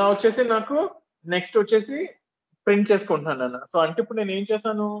ఇలా వచ్చేసి నాకు నెక్స్ట్ వచ్చేసి ప్రింట్ చేసుకుంటున్నాను అన్న. సో అంటే ఇప్పుడు నేను ఏం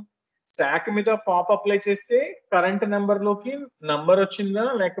చేశాను, స్టాక్ మీద పాప్ అప్లై చేస్తే కరెంట్ నెంబర్ లోకి నంబర్ వచ్చిందా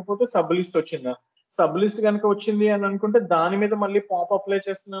లేకపోతే సబ్ లిస్ట్ వచ్చిందా? సబ్ లిస్ట్ కనుక వచ్చింది అని అనుకుంటే దాని మీద మళ్ళీ పాప్ అప్లై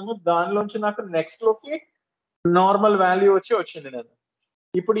చేస్తున్నాము, దానిలోంచి నాకు నెక్స్ట్ లోకి నార్మల్ వాల్యూ వచ్చింది నేను.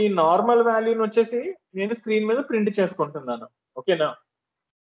 ఇప్పుడు ఈ నార్మల్ వాల్యూని వచ్చేసి నేను స్క్రీన్ మీద ప్రింట్ చేసుకుంటున్నాను. ఓకేనా?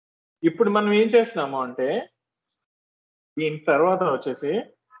 ఇప్పుడు మనం ఏం చేస్తున్నాము అంటే దీని తర్వాత వచ్చేసి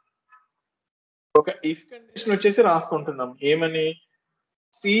ఒక ఇఫ్ కండిషన్ వచ్చేసి రాసుకుంటున్నాం. ఏమని?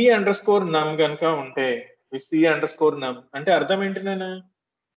 C_num కనుక ఉంటే, ఇఫ్ C_num అంటే అర్థం ఏంటి? నేను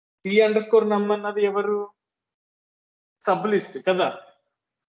C_num అన్నది ఎవరు? సబ్ లిస్ట్ కదా,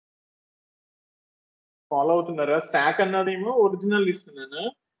 ఫాలో అవుతున్నారా? స్టాక్ అన్నది ఏమో ఒరిజినల్ లిస్ట్. నేను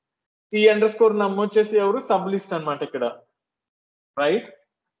C_num వచ్చేసి ఎవరు? సబ్ లిస్ట్ అన్నమాట ఇక్కడ, రైట్?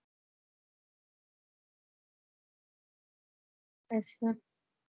 Yes, sir.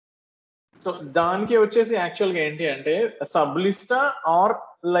 సో దానికి వచ్చేసి యాక్చువల్ గా ఏంటి అంటే సబ్ లిస్టా ఆర్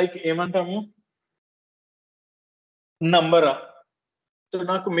లైక్ ఏమంటాము, నంబరా? సో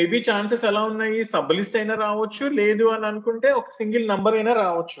నాకు మేబీ ఛాన్సెస్ ఎలా ఉన్నాయి, సబ్ లిస్ట్ అయినా రావచ్చు, లేదు అని అనుకుంటే ఒక సింగిల్ నంబర్ అయినా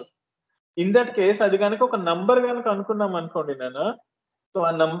రావచ్చు. ఇన్ దట్ కేస్ అది కనుక ఒక నంబర్ కనుక అనుకున్నాం అనుకోండి నేను, సో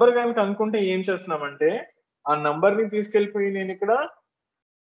ఆ నంబర్ కనుక అనుకుంటే ఏం చేస్తున్నామంటే ఆ నంబర్ ని తీసుకెళ్లిపోయి నేను ఇక్కడ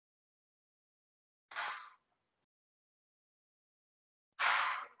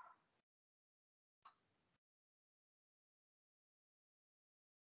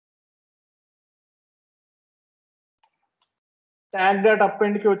ట్యాగ్ డాట్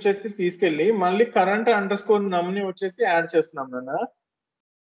అపెండ్ కి వచ్చేసి తీసుకెళ్లి మళ్ళీ కరెంట్ _num ని వచ్చేసి యాడ్ చేస్తున్నాం నాన్న.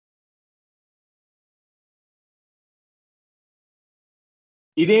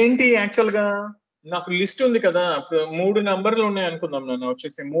 ఇదేంటి యాక్చువల్ గా నాకు లిస్ట్ ఉంది కదా, 3 నంబర్లు ఉన్నాయి అనుకుందాం నాన్న.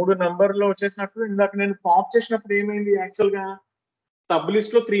 వచ్చేసి 3 నంబర్లు వచ్చేసినప్పుడు ఇందాక నేను పాప్ చేసినప్పుడు ఏమైంది, యాక్చువల్ గా సబ్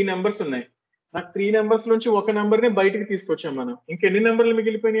లిస్ట్ లో 3 నెంబర్స్ ఉన్నాయి. నాకు 3 నెంబర్స్ నుంచి ఒక నెంబర్ ని బయటకి తీసుకొచ్చాం మనం. ఇంకెన్ని నెంబర్లు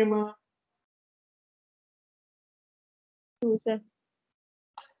మిగిలిపోయినాయమ్మా? 2, sir.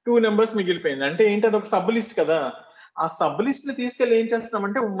 2 నెంబర్స్ మిగిలిపోయింది. అంటే ఏంటి, అది ఒక సబ్ లిస్ట్ కదా. ఆ సబ్ లిస్ట్ ని తీసుకెళ్లి ఏం చేస్తున్నాం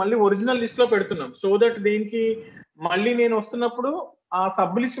అంటే మళ్ళీ ఒరిజినల్ లిస్ట్ లో పెడుతున్నాం. సో దట్ దీనికి మళ్ళీ నేను వస్తున్నప్పుడు ఆ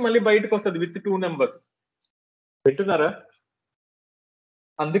సబ్ లిస్ట్ మళ్ళీ బయటకు వస్తుంది విత్ 2 నెంబర్స్. పెట్టున్నారా?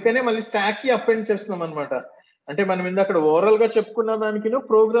 అందుకనే మళ్ళీ స్టాక్ కి అపెండ్ చేస్తున్నాం అనమాట. అంటే మనం ఇందాక ఓవరాల్ గా చెప్పుకున్న దానికి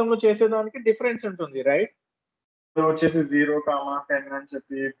ప్రోగ్రామ్ లో చేసేదానికి డిఫరెన్స్ ఉంటుంది, రైట్? వచ్చేసి 0, 10 అని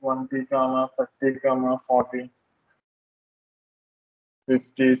చెప్పి 20, 30, 40,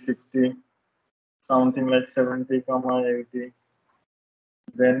 50, 60, something like 70, 80,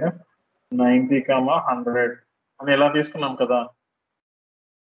 then 90, 100 అని ఎలా తీసుకున్నాం కదా,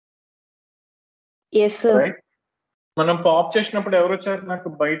 Yes, sir. రైట్? మనం పాప్ చేసినప్పుడు ఎవరు వచ్చారు నాకు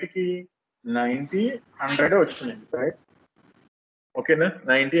బయటికి? 90, 100 వచ్చినాయి, రైట్? ఓకేనా?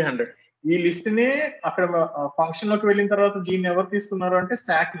 90, 100 ఈ లిస్ట్ నే అక్కడ ఫంక్షన్ లోకి వెళ్ళిన తర్వాత దీన్ని ఎవరు తీసుకున్నారు అంటే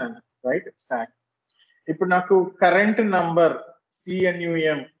స్టాక్ నన్ను, రైట్? స్టాక్. ఇప్పుడు నాకు కరెంట్ నంబర్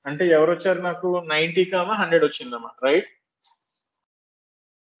CNUM అంటే ఎవరు వచ్చారు నాకు? 90, 100 వచ్చిందమ్మా, రైట్?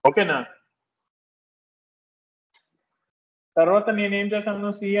 ఓకేనా? తర్వాత నేనేం చేశాను,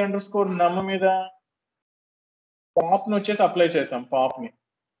 C_num మీద పాప్ ని వచ్చేసి అప్లై చేసాం. పాప్ ని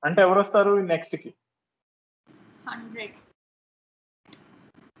అంటే ఎవరు వస్తారు నెక్స్ట్ కి? 100.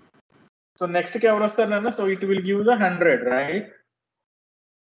 సో నెక్స్ట్ కి ఎవరు వస్తారు నాన్న? So it will give the 100, right?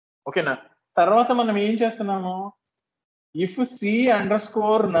 ఓకేనా? తర్వాత మనం ఏం చేస్తున్నాము, ఇఫ్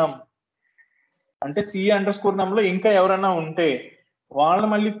C_num అంటే C_num లో ఇంకా ఎవరైనా ఉంటే వాళ్ళు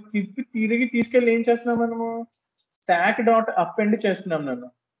మళ్ళీ తిరిగి తీసుకెళ్ళి ఏం చేస్తున్నాం మనము? స్టాక్ డాట్ అపెండ్ చేస్తున్నాం నన్ను.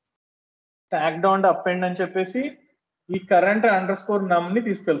 స్టాక్ డాట్ అపెండ్ అని చెప్పేసి ఈ కరెంట్ _num ని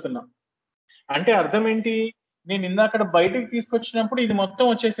తీసుకెళ్తున్నాం. అంటే అర్థం ఏంటి, నేను ఇందాక బయటకు తీసుకొచ్చినప్పుడు ఇది మొత్తం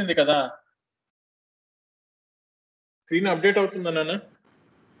వచ్చేసింది కదా. స్క్రీన్ అప్డేట్ అవుతుందా నాన్న?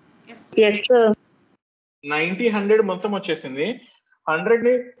 Yes, sir. 90, 100 మొత్తం వచ్చేసింది. 100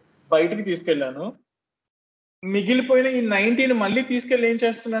 ని బయటికి తీసుకెళ్లాను. మిగిలిపోయిన ఈ 90ని మళ్ళీ తీసుకెళ్లి ఏం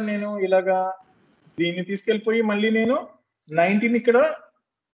చేస్తున్నాను నేను, ఇలాగా దీన్ని తీసుకెళ్లిపోయి మళ్ళీ నేను 90ని ఇక్కడ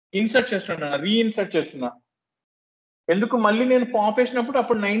ఇన్సర్ట్ చేస్తున్నాను, రీఇన్సర్ట్ చేస్తున్నా. ఎందుకు? మళ్ళీ నేను పాప్ వేసినప్పుడు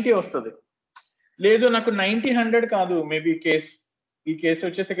అప్పుడు 90 వస్తుంది. లేదు నాకు 90, 100 కాదు, మేబీ ఈ కేసు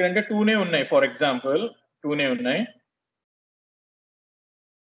వచ్చేసి ఇక్కడ అంటే 2నే ఉన్నాయి. ఫర్ ఎగ్జాంపుల్ 2నే ఉన్నాయి.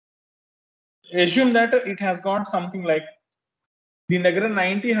 Assume that it has got something like దీని దగ్గర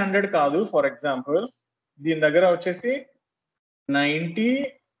 90 100 కాదు, ఫర్ ఎగ్జాంపుల్ దీని దగ్గర వచ్చేసి 90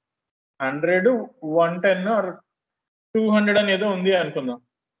 100 110 ఆర్ 200 అనేదో ఉంది అనుకుందాం.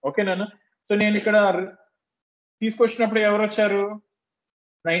 ఓకేనా? సో నేను ఇక్కడ తీసుకొచ్చినప్పుడు ఎవరు వచ్చారు?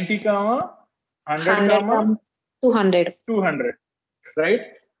 90 కామా 100 కామా 200, రైట్?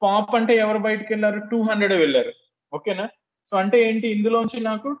 పాప్ అంటే ఎవరు బయటకు వెళ్ళారు? 200 వెళ్ళారు. ఓకేనా? సో అంటే ఏంటి, ఇందులోంచి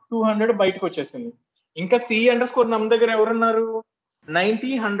నాకు 200 బయటకు వచ్చేసింది. ఇంకా C_num నమ్ దగ్గర ఎవరున్నారు?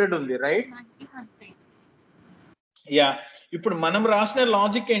 90 100 ఉంది, రైట్? 90, 100. యా. ఇప్పుడు మనం రాసిన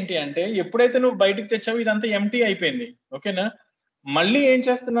లాజిక్ ఏంటి అంటే, ఎప్పుడైతే నువ్వు బయటకు తెచ్చావు ఇదంతా ఎంటీ అయిపోయింది. ఓకేనా? మళ్ళీ ఏం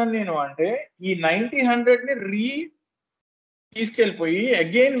చేస్తున్నాను నేను అంటే, ఈ 90 100 ని తీసుకెళ్ళిపోయి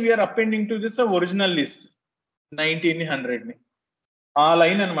again we are appending to this original list 90 100 ఆ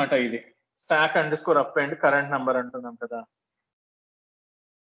లైన్ అన్నమాట ఇది. stack_append కరెంట్ నంబర్ అంటున్నాం కదా.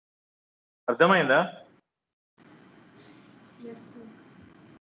 అర్థమైందా? Yes, sir.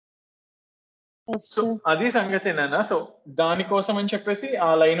 సో అది సంగతేనా? సో దానికోసం అని చెప్పేసి ఆ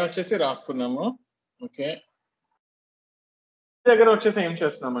లైన్ వచ్చేసి రాసుకున్నాము. ఓకే, దగ్గర వచ్చేసి ఏం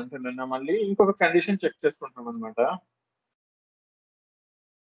చేస్తున్నాం అంటే నిన్న మళ్ళీ ఇంకొక కండిషన్ చెక్ చేసుకుంటున్నాం అనమాట.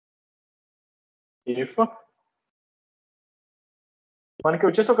 ఇఫ్ మనకి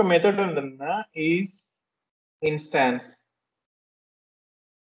వచ్చేసి ఒక మెథడ్ ఉందన్న, ఈజ్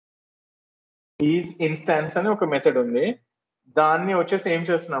ఇన్స్టాన్స్ అని ఒక మెథడ్ ఉంది. దాన్ని వచ్చేసి ఏం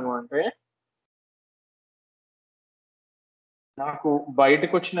చేస్తున్నాము అంటే, నాకు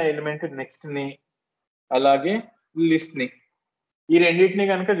బయటకు వచ్చిన ఎలిమెంట్ నెక్స్ట్ ని అలాగే లిస్ట్ ని ఈ రెండింటిని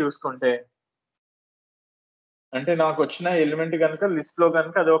కనుక చూసుకుంటే, అంటే నాకు వచ్చిన ఎలిమెంట్ కనుక లిస్ట్ లో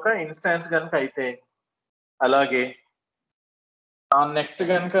కనుక అది ఒక ఇన్స్టాన్స్ కనుక అయితే, అలాగే నెక్స్ట్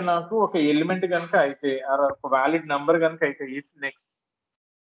కనుక నాకు ఒక ఎలిమెంట్ కనుక అయితే, ఒక వ్యాలిడ్ నంబర్ కనుక అయితే, ఇఫ్ నెక్స్ట్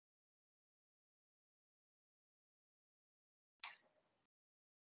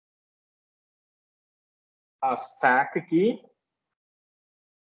ఆ స్టాక్ కి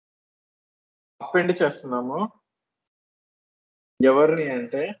అపెండ్ చేస్తున్నాము ఎవరిని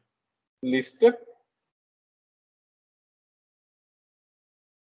అంటే లిస్ట్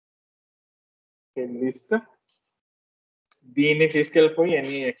దీన్ని తీసుకెళ్ళిపోయి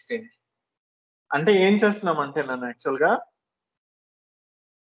ఎనీ ఎక్స్టెండ్. అంటే ఏం చేస్తున్నాం అంటే నన్ను యాక్చువల్ గా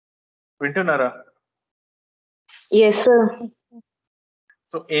వింటున్నారా?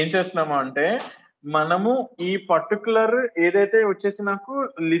 సో ఏం చేస్తున్నాము అంటే, మనము ఈ పర్టికులర్ ఏదైతే వచ్చేసి నాకు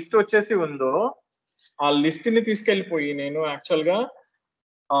లిస్ట్ వచ్చేసి ఉందో ఆ లిస్ట్ ని తీసుకెళ్ళిపోయి నేను యాక్చువల్ గా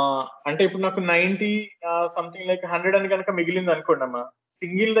అంటే ఇప్పుడు నాకు 90 సంథింగ్ లైక్ 100 అని కనుక మిగిలింది అనుకోండి అమ్మా,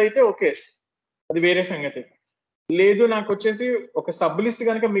 సింగిల్ అయితే ఓకే, అది వేరే సంగతి. లేదు నాకు వచ్చేసి ఒక సబ్ లిస్ట్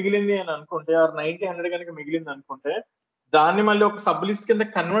కనుక మిగిలింది అని అనుకుంటే, ఆర్ 90 100 కనుక మిగిలింది అనుకుంటే, దాన్ని మళ్ళీ ఒక సబ్ లిస్ట్ కింద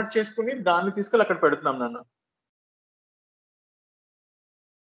కన్వర్ట్ చేసుకుని దాన్ని తీసుకెళ్ళి అక్కడ పెడుతున్నాం నన్ను.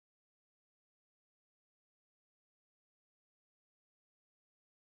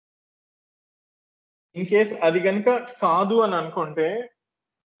 ఇన్ కేస్ అది కనుక కాదు అని అనుకుంటే,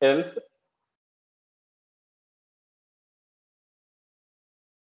 ఎల్స్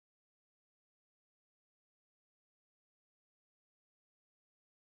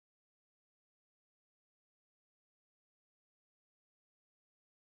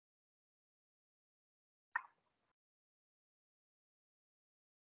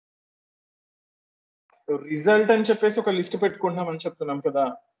రిజల్ట్ అని చెప్పేసి ఒక లిస్ట్ పెట్టుకుంటున్నాం అని చెప్తున్నాం కదా.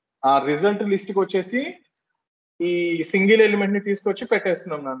 ఆ రిజల్ట్ లిస్ట్ కి వచ్చేసి ఈ సింగిల్ ఎలిమెంట్ ని తీసుకొచ్చి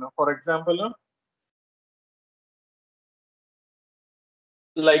పెట్టేస్తున్నాం నన్ను. ఫర్ ఎగ్జాంపుల్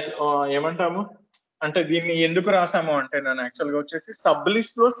లైక్ ఏమంటాము అంటే, దీన్ని ఎందుకు రాసాము అంటే నేను యాక్చువల్ గా వచ్చేసి సబ్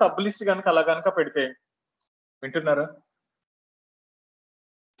లిస్ట్ లో సబ్ లిస్ట్ కనుక అలా కనుక పెడితే, వింటున్నారా?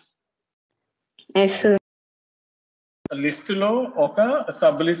 లిస్ట్ లో ఒక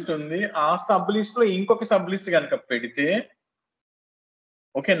సబ్ లిస్ట్ ఉంది, ఆ సబ్ లిస్ట్ లో ఇంకొక సబ్ లిస్ట్ కనుక పెడితే,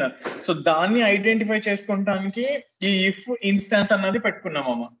 ఓకేనా? సో దాన్ని ఐడెంటిఫై చేసుకుంటానికి ఈ ఇఫ్ ఇన్స్టాన్స్ అన్నది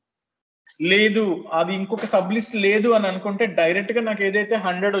పెట్టుకున్నామమ్మా. లేదు అది ఇంకొక సబ్ లిస్ట్ లేదు అని అనుకుంటే, డైరెక్ట్ గా నాకు ఏదైతే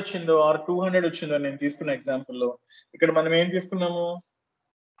 100 వచ్చిందో ఆర్ 200 వచ్చిందో, నేను తీసుకున్న ఎగ్జాంపుల్ లో ఇక్కడ మనం ఏం తీసుకున్నాము,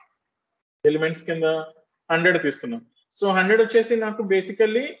 ఎలిమెంట్స్ కింద 100 తీసుకున్నాం. సో 100 వచ్చేసి నాకు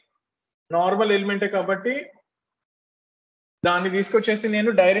బేసికల్లీ నార్మల్ ఎలిమెంటే కాబట్టి దాన్ని తీసుకొచ్చేసి నేను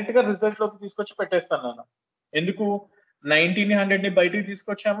డైరెక్ట్ గా రిజల్ట్ లోకి తీసుకొచ్చి పెట్టేస్తాను. ఎందుకు? 90ని 100 ని బయటికి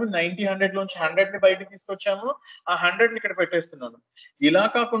తీసుకొచ్చాము, 90 100 లోంచి 100 ని బయటికి తీసుకొచ్చాము, ఆ 100 ని ఇక్కడ పెట్టేస్తున్నాను. ఇలా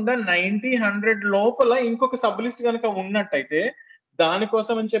కాకుండా 90 100 లోపల ఇంకొక సబ్ లిస్ట్ కనుక ఉన్నట్టయితే,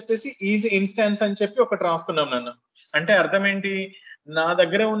 దానికోసం అని చెప్పేసి ఈజ్ ఇన్స్టాన్స్ అని చెప్పి ఒకటి రాసుకున్నాం నన్ను. అంటే అర్థం ఏంటి, నా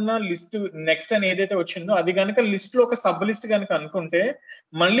దగ్గర ఉన్న లిస్ట్ నెక్స్ట్ అని ఏదైతే వచ్చిందో అది కనుక లిస్ట్ లో ఒక సబ్ లిస్ట్ కనుక అనుకుంటే,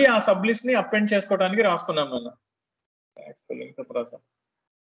 మళ్ళీ ఆ సబ్ లిస్ట్ ని అపెండ్ చేసుకోవడానికి రాసుకున్నాం నన్ను. స్పెల్లింగ్ తప్పు రాసా.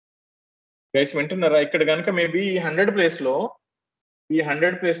 గైస్ వింటున్నారా? ఇక్కడ కనుక మేబీ 100 ప్లేస్ లో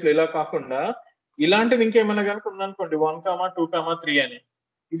ఇలా కాకుండా ఇలాంటిది ఇంకేమన్నా కనుక ఉందనుకోండి 1, 2, 3 అని,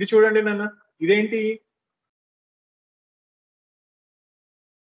 ఇది చూడండి నాన్న, ఇదేంటి?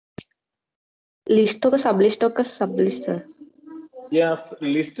 లిస్ట్ ఒక సబ్ లిస్ట్ సార్.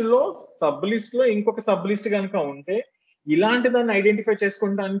 లిస్ట్ లో సబ్ లిస్ట్ లో ఇంకొక సబ్ లిస్ట్ కనుక ఉంటే ఇలాంటి దాన్ని ఐడెంటిఫై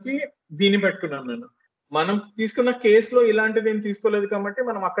చేసుకోవడానికి దీన్ని పెట్టుకున్నాను నేను. మనం తీసుకున్న కేసులో ఇలాంటిది ఏం తీసుకోలేదు కాబట్టి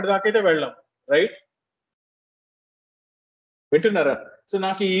మనం అక్కడి దాకైతే వెళ్ళాం, రైట్? వింటున్నారా? సో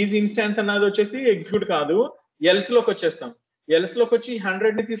నాకు ఈజీ ఇన్స్టాన్స్ అన్నది వచ్చేసి ఎగ్జిక్యూట్ కాదు, ఎల్స్ లోకి వచ్చేస్తాం. ఎల్స్ లోకి వచ్చి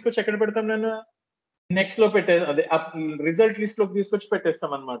 100 ని తీసుకొచ్చి ఎక్కడ పెడతాం నేను? నెక్స్ట్ లో అదే రిజల్ట్ లిస్ట్ లోకి తీసుకొచ్చి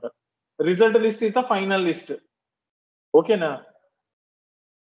పెట్టేస్తాం అనమాట. Result list is the final list. ఓకేనా?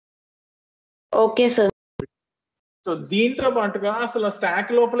 Okay sir. సో దీంతో పాటుగా అసలు స్టాక్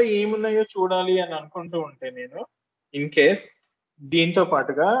లోపల ఏమున్నాయో చూడాలి అని అనుకుంటూ ఉంటే నేను, ఇన్ కేస్ దీంతో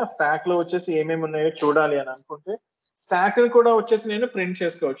పాటుగా స్టాక్ లో వచ్చేసి ఏమేమి ఉన్నాయో చూడాలి అని అనుకుంటే స్టాక్ కూడా వచ్చేసి నేను ప్రింట్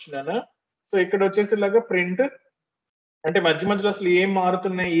చేసుకోవచ్చు నేను. సో ఇక్కడ వచ్చేసి ఇలాగా ప్రింట్ అంటే మధ్య మధ్యలో అసలు ఏం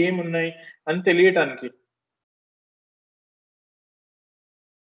మారుతున్నాయి ఏమున్నాయి అని తెలియటానికి.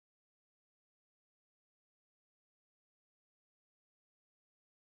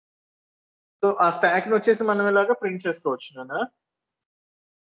 సో ఆ స్టాక్ ని వచ్చేసి మనం ఇలాగా ప్రింట్ చేసుకోవచ్చు నాన్న.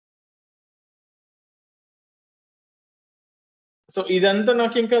 సో ఇదంతా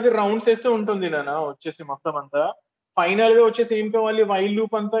నాకు ఇంకా అది రౌండ్స్ వేస్తూ ఉంటుంది నాన్న వచ్చేసి మొత్తం అంతా. ఫైనల్ గా వచ్చేసి ఏం కావాలి? వైల్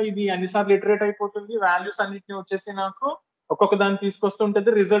లూప్ అంతా ఇది అన్నిసార్లు ఇటరేట్ అయిపోతుంది. వాల్యూస్ అన్నిటిని వచ్చేసి నాకు ఒక్కొక్క దాన్ని తీసుకొస్తుంటది.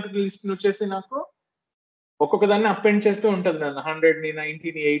 రిజల్ట్ లిస్ట్ ని వచ్చేసి నాకు ఒక్కొక్క దాన్ని అపెండ్ చేస్తూ ఉంటది నాన్న. 100 ని,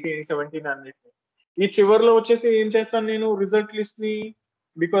 90 ని, 80 ని, 70 అన్నిటిని. ఈ చివరిలో వచ్చేసి ఏం చేస్తాను నేను? రిజల్ట్ లిస్ట్ ని,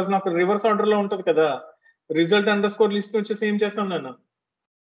 బికాస్ నాకు రివర్స్ ఆర్డర్ లో ఉంటది కదా, రిజల్ట్ అండర్ స్కోర్ లిస్ట్ వచ్చేసి ఏం చేస్తాను నాన్న?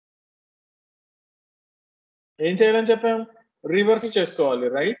 ఏం చేయాలని చెప్పాం? రివర్స్ చేసుకోవాలి,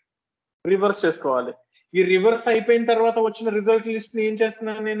 రైట్? రివర్స్ చేసుకోవాలి. ఈ రివర్స్ అయిపోయిన తర్వాత వచ్చిన రిజల్ట్ లిస్ట్ ని ఏం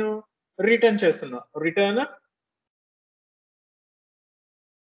చేస్తున్నాను నేను? రిటర్న్ చేస్తున్నా. Return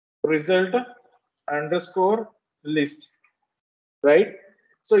result under score list, right?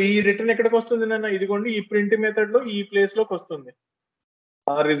 So ఈ రిటర్న్ ఎక్కడికి వస్తుంది నాన్న? ఇదిగోండి ఈ ప్రింట్ మెథడ్ లో ఈ ప్లేస్ లోకి వస్తుంది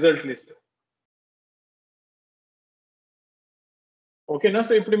ఆ రిజల్ట్ లిస్ట్. ఓకేనా?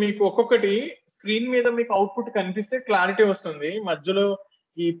 సో ఇప్పుడు మీకు ఒక్కొక్కటి స్క్రీన్ మీద మీకు అవుట్పుట్ కనిపిస్తే క్లారిటీ వస్తుంది. మధ్యలో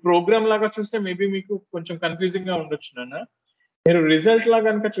ఈ ప్రోగ్రామ్ లాగా చూస్తే మేబీ మీకు కొంచెం కన్ఫ్యూజింగ్ గా ఉండొచ్చు నాన్న. మీరు రిజల్ట్ లా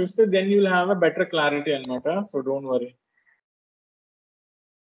కనుక చూస్తే then you will have a better clarity అన్నమాట. So don't worry.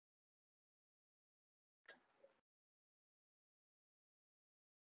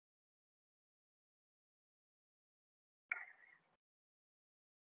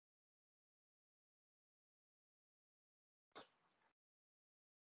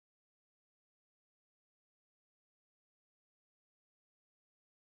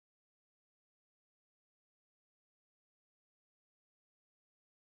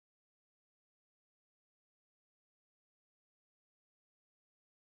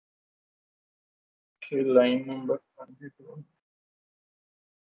 Line number 22.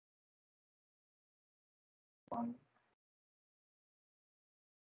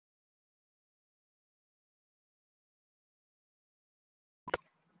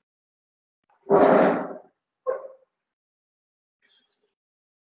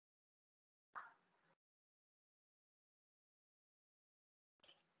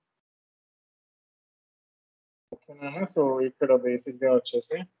 ఓకేనా? సో ఇక్కడ బేసిక్ గా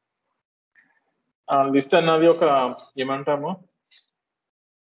వచ్చేసి లిస్ట్ అన్నది ఒక ఏమంటాము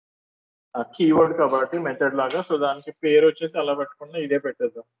కీవర్డ్ కాబట్టి మెథడ్ లాగా. సో దానికి పేరు వచ్చేసి అలా పెట్టకుండా ఇదే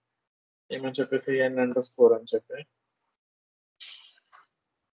పెట్టేద్దాం, ఏమని చెప్పేసి ఎన్ అండర్ స్కోర్ అని చెప్పి.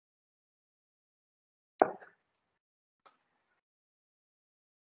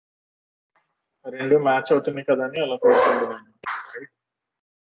 రెండు మ్యాచ్ అవుతున్నాయి కదా అని అలా తీసుకుంటున్నాను.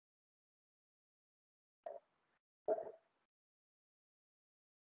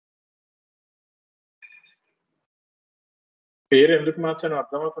 పేరు ఎందుకు మార్చాను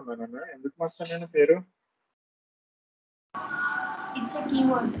అర్థమవుతుందా నాన్న? ఎందుకు మార్చాను నేను పేరు? It's a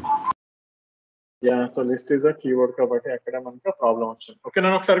keyword. Yeah, so list is a keyword కాబట్టి అక్కడ మనకు ప్రాబ్లం వచ్చింది. ఓకే,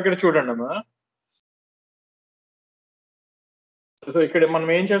 నేను ఒకసారి ఇక్కడ చూడండి అమ్మా. సో ఇక్కడ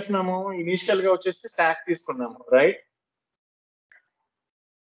మనం ఏం చేస్తున్నాము? ఇనీషియల్ గా వచ్చేసి స్టాక్ తీసుకున్నాము, రైట్?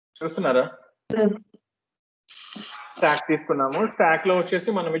 చూస్తున్నారా? స్టాక్ తీసుకున్నాము. స్టాక్ లో వచ్చేసి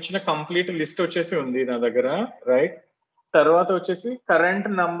మనం ఇచ్చిన కంప్లీట్ లిస్ట్ వచ్చేసి ఉంది నా దగ్గర, రైట్? తర్వాత వచ్చేసి కరెంట్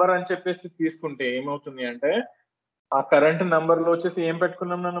నంబర్ అని చెప్పేసి తీసుకుంటే ఏమవుతుంది అంటే ఆ కరెంట్ నంబర్ లో వచ్చేసి ఏం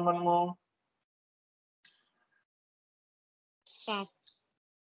పెట్టుకున్నాం నన్ను మనము?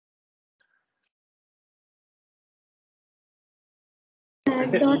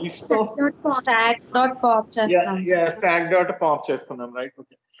 అంటే list of stock dot pop చేస్తాం. స్టాక్ డాట్ పాప్ చేసుకున్నాం, right?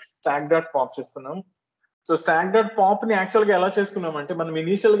 Okay, stock dot pop చేసుకున్నాం. సో స్టాక్ డాట్ పాప్ ని యాక్చువల్ గా ఎలా చేసుకున్నాం అంటే, మనం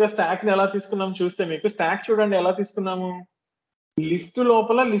ఇనీషియల్ గా స్టాక్ ని ఎలా తీసుకున్నాం చూస్తే, మీకు స్టాక్ చూడండి ఎలా తీసుకున్నాము, లిస్ట్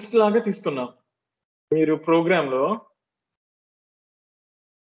లోపల లిస్ట్ లాగా తీసుకున్నాం. మీరు ప్రోగ్రామ్ లో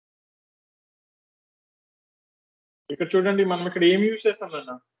ఇక్కడ చూడండి, మనం ఇక్కడ ఏం యూజ్ చేస్తాం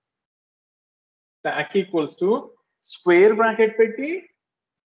అన్న, stock equals to square bracket పెట్టి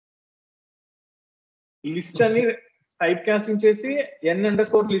లిస్ట్ అని టైప్ కాస్టింగ్ చేసి n_,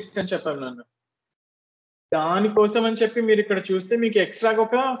 లిస్ట్ అని చెప్పాను నన్ను. దానికోసం అని చెప్పి మీరు ఇక్కడ చూస్తే మీకు ఎక్స్ట్రాగా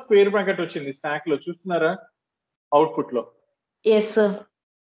ఒక స్క్వేర్ బ్రాకెట్ వచ్చింది స్టాక్ లో, చూస్తున్నారా అవుట్పుట్ లో? Yes sir.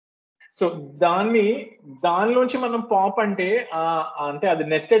 సో దానిలోంచి మనం పాప్ అంటే అంటే అది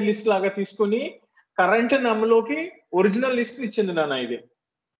నెస్టెడ్ లిస్ట్ లాగా తీసుకుని కరెంట్ నమ్లోకి ఒరిజినల్ లిస్ట్ ఇచ్చింది నాన్న ఇది,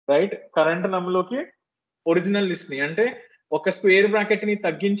 రైట్? కరెంట్ నమ్లోకి ఒరిజినల్ లిస్ట్ ని, అంటే ఒక స్క్వేర్ బ్రాకెట్ ని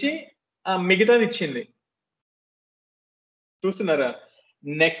తగ్గించి మిగతాది ఇచ్చింది. చూస్తున్నారా?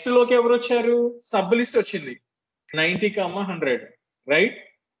 నెక్స్ట్ లోకి ఎవరు వచ్చారు, సబ్ లిస్ట్ వచ్చింది 90,100, right?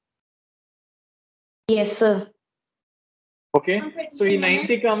 Yes sir. Okay, so ఈ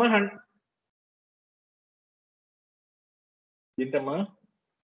 90,100 ఏంటమ్మా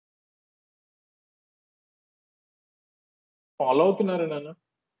ఫాలో అవుతున్నారు నాన్న?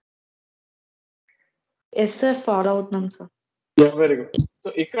 ఎస్ సార్, ఫాలో అవుతున్నాం సార్. Very good. సో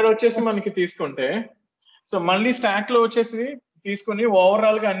ఇక్కడ వచ్చేసి మనకి తీసుకుంటే, సో మళ్ళీ స్టాక్ లో వచ్చేసి తీసుకుని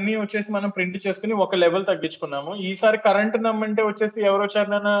ఓవరాల్ గా అన్ని వచ్చేసి మనం ప్రింట్ చేసుకుని ఒక లెవెల్ తగ్గించుకున్నాము. ఈసారి కరెంట్ నెంబర్ అంటే వచ్చేసి ఎవరు వచ్చారు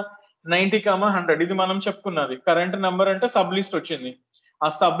నాన్న, 90,100. ఇది మనం చెప్పుకున్నది కరెంట్ నెంబర్ అంటే సబ్ లిస్ట్ వచ్చింది. ఆ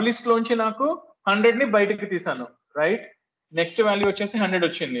సబ్ లిస్ట్ లోంచి నాకు 100 ని బయటకి తీసాను, రైట్? నెక్స్ట్ వాల్యూ వచ్చేసి 100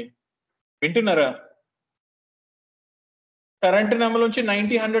 వచ్చింది. వింటున్నారా? కరెంట్ నెంబర్ నుంచి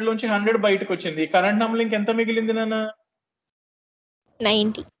 90, 100 నుంచి 100 బయటకు వచ్చింది. కరెంట్ నెంబర్ ఇంకెంత మిగిలింది నాన్న?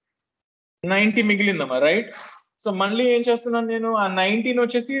 90 మిగిలిందమ్మా, రైట్? సో మళ్ళీ ఏం చేస్తున్నాను నేను, ఆ 90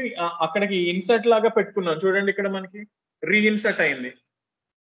 వచ్చేసి అక్కడికి ఇన్సర్ట్ లాగా పెట్టుకున్నాను. చూడండి ఇక్కడ మనకి రీఇన్సర్ట్ అయింది,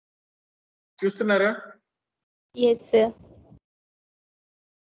 చూస్తున్నారా? Yes sir.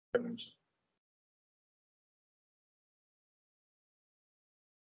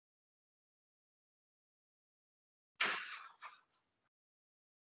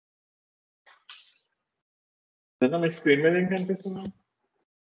 మీకు స్క్రీన్ మీద ఏం కనిపిస్తుంది?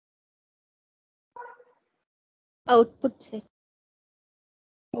 Output sir.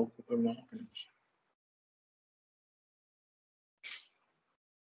 అవుట్పుట్ ఉన్నా?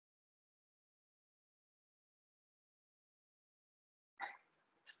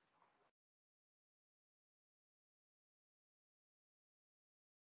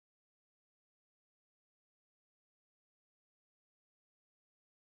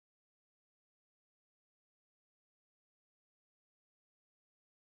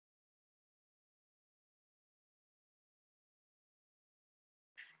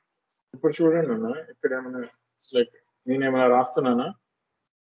 ఇప్పుడు చూడండి అన్న, ఇక్కడ ఏమైనా లైక్ నేనేమైనా రాస్తున్నానా?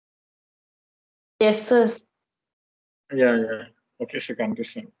 Yes sir. Yeah okay, so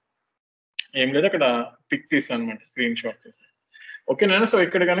కనిపిస్తుంది. ఏం లేదు, అక్కడ పిక్ తీసాను అనమాట, స్క్రీన్ షాట్ తీసాను. ఓకేనా? సో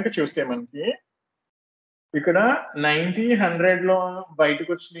ఇక్కడ కనుక చూస్తే మనకి ఇక్కడ 90, 100 లో బయటకు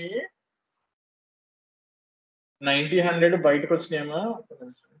వచ్చినాయి, 90, 100 బయటకు వచ్చినాయేమో,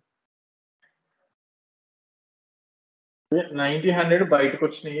 90, 100 బయటకు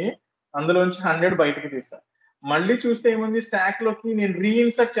వచ్చినాయి, అందులోంచి 100 బయటకు తీసా. మళ్ళీ చూస్తే ఏముంది, స్టాక్ లోకి నేను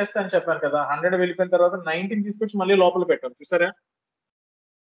రీఇన్సర్ట్ చేస్తాను చెప్పాను కదా, 100 వెళ్ళిపోయిన తర్వాత 90 తీసుకొచ్చి మళ్ళీ లోపల పెట్టాను, చూసారా?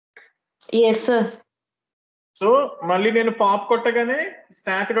 Yes sir. సో మళ్ళీ నేను పాప్ కొట్టగానే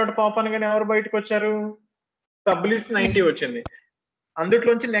స్టాక్ డాట్ పాప్ అనగానే ఎవరు బయటకు వచ్చారు, సబ్ లిస్ట్ 90 వచ్చింది.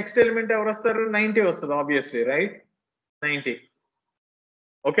 అందులోంచి నెక్స్ట్ ఎలిమెంట్ ఎవరు వస్తారు, 90 వస్తుంది ఆబ్వియస్లీ, రైట్? 90.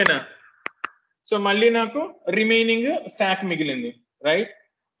 ఓకేనా? సో మళ్ళీ నాకు రిమైనింగ్ స్టాక్ మిగిలింది, రైట్?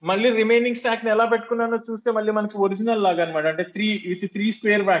 మళ్ళీ రిమైనింగ్ స్టాక్ ని ఎలా పెట్టుకున్నానో చూస్తే మళ్ళీ మనకి ఒరిజినల్ లాగా అనమాట, అంటే 3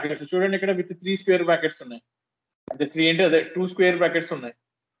 స్క్వేర్ బ్రాకెట్స్. చూడండి ఇక్కడ విత్ 3 స్క్వేర్ బ్రాకెట్స్ ఉన్నాయి, అంటే 3 అంటే అదే 2 స్క్వేర్ బ్రాకెట్స్ ఉన్నాయి,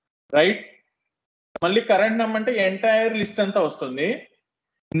 రైట్? మళ్ళీ కరెంట్ నెంబర్ అంటే ఎంటైర్ లిస్ట్ అంతా వస్తుంది.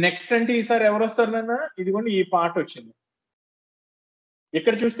 నెక్స్ట్ అంటే ఈసారి ఎవరు వస్తారు నాన్న, ఇదిగోండి ఈ పార్ట్ వచ్చింది.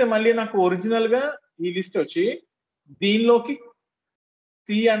 ఇక్కడ చూస్తే మళ్ళీ నాకు ఒరిజినల్ గా ఈ లిస్ట్ వచ్చి దీనిలోకి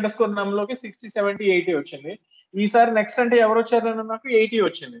C_num లోకి 60, 70, 80 వచ్చింది. ఈసారి నెక్స్ట్ అంటే ఎవరు వచ్చారన్న, నాకు 80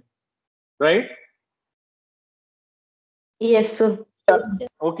 వచ్చింది, రైట్? ఎస్.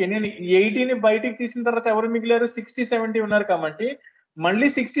 ఓకే, నేను 80ని బయటికి తీసిన తర్వాత ఎవరు మిగిలారు, 60, 70 ఉన్నారు కాబట్టి మళ్ళీ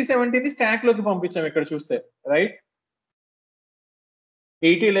 60, 70ని స్టాక్ లోకి పంపించాం ఇక్కడ చూస్తే, రైట్?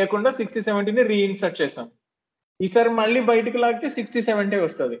 80 లేకుండా 60, 70ని రీఇన్సర్ట్ చేసాం. ఈసారి మళ్ళీ బయటకు లాగితే 60, 70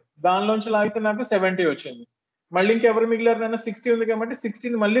 వస్తుంది, దానిలోంచి లాగితే నాకు 70 వచ్చింది. మళ్ళీ ఇంకెవరు మిగిలారు నాన్న 60 ఉంది కాబట్టి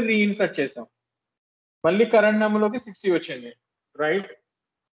 60ని మళ్ళీ రీఇన్సర్ట్ చేసాం, మళ్ళీ కరెంట్ నెంబర్లోకి 60 వచ్చింది, రైట్?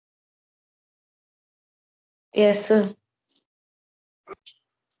 Yes sir.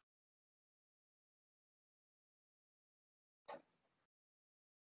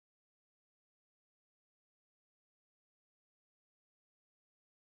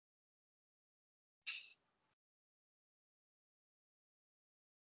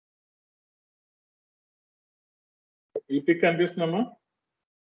 ఈ pick కనిపిస్తున్నామా?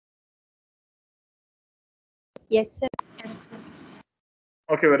 Yes sir.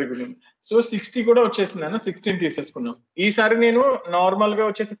 Okay, very good. So 60 కూడా వచ్చేసింది అన్న, 16 తీసేసుకున్నాం. ఈసారి నేను నార్మల్ గా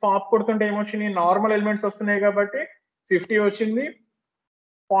వచ్చేసి పాప్ కొడుతుంటే ఏమొచ్చినాయి, నార్మల్ ఎలిమెంట్స్ వస్తున్నాయి కాబట్టి 50 వచ్చింది,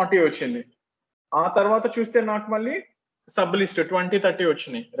 40 వచ్చింది. ఆ తర్వాత చూస్తే నాకు మళ్ళీ సబ్ లిస్ట్ 20, 30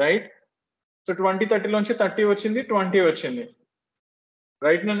 వచ్చినాయి, రైట్? సో 20, 30లోంచి 30 వచ్చింది, 20 వచ్చింది,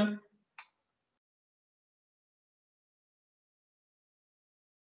 రైట్ నన్ను?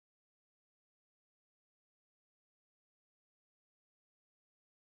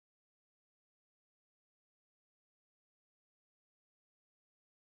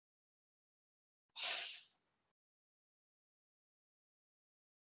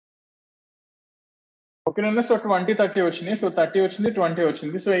 ఓకేనన్నా. సో 20, 30 వచ్చినాయి. సో 30 వచ్చింది, 20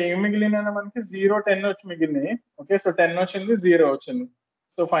 వచ్చింది. సో ఏం మిగిలిన మనకి 0, 10 వచ్చి మిగిలినాయి. ఓకే, సో 10 వచ్చింది, 0 వచ్చింది.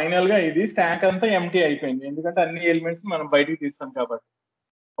 సో ఫైనల్ గా ఇది స్టాక్ అంతా ఎంటీ అయిపోయింది, ఎందుకంటే అన్ని ఎలిమెంట్స్ మనం బయటికి తీస్తాం కాబట్టి.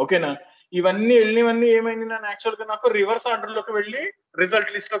 ఓకేనా? ఇవన్నీ వెళ్ళినవన్నీ ఏమైంది నా యాక్చువల్ గా నాకు రివర్స్ ఆర్డర్ లోకి వెళ్ళి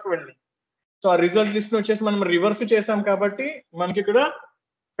రిజల్ట్ లిస్ట్ లోకి వెళ్ళి, సో ఆ రిజల్ట్ లిస్ట్ వచ్చేసి మనం రివర్స్ చేసాం కాబట్టి మనకి ఇక్కడ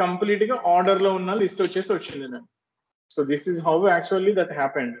కంప్లీట్ గా ఆర్డర్ లో ఉన్న లిస్ట్ వచ్చేసి వచ్చింది నాకు. So this is how actually that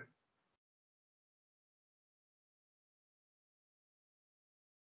happened.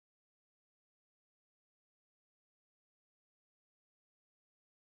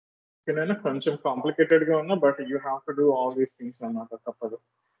 కొంచెం కాంప్లికేటెడ్ గా ఉన్నా, but you have to do all these things అన్నమాట, తప్పదు.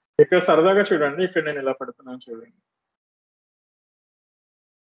 ఇక్కడ సరదాగా చూడండి, ఇక్కడ నేను ఎలా పెడుతున్నాను చూడండి.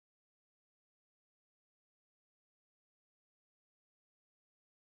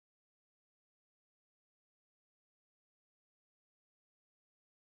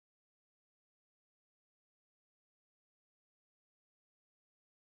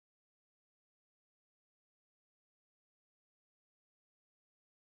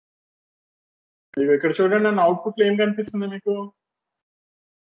 ఇక్కడ చూడండి, నన్ను అవుట్పుట్ లో ఏం కనిపిస్తుంది మీకు?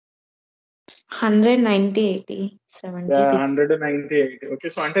 190, 80, 198. ఓకే,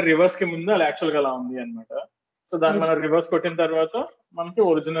 సో అంటే రివర్స్ కి ముందు అలా యాక్చువల్ గా అలా ఉంది అనమాట. సో దాన్ని మనం రివర్స్ కొట్టిన తర్వాత మనకి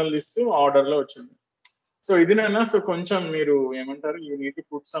ఒరిజినల్ లిస్ట్ ఆర్డర్ లో వచ్చింది. సో ఇది నాన్న, సో కొంచెం మీరు ఏమంటారు, you need to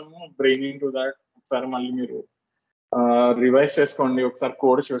put some brain to that. ఒకసారి మళ్ళీ మీరు రివైజ్ చేసుకోండి, ఒకసారి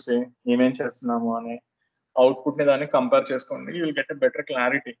కోడ్ చూసి ఏమేం చేస్తున్నాము అని అవుట్పుట్ ని దాన్ని కంపేర్ చేసుకోండి, you will get a better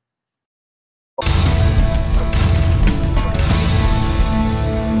clarity.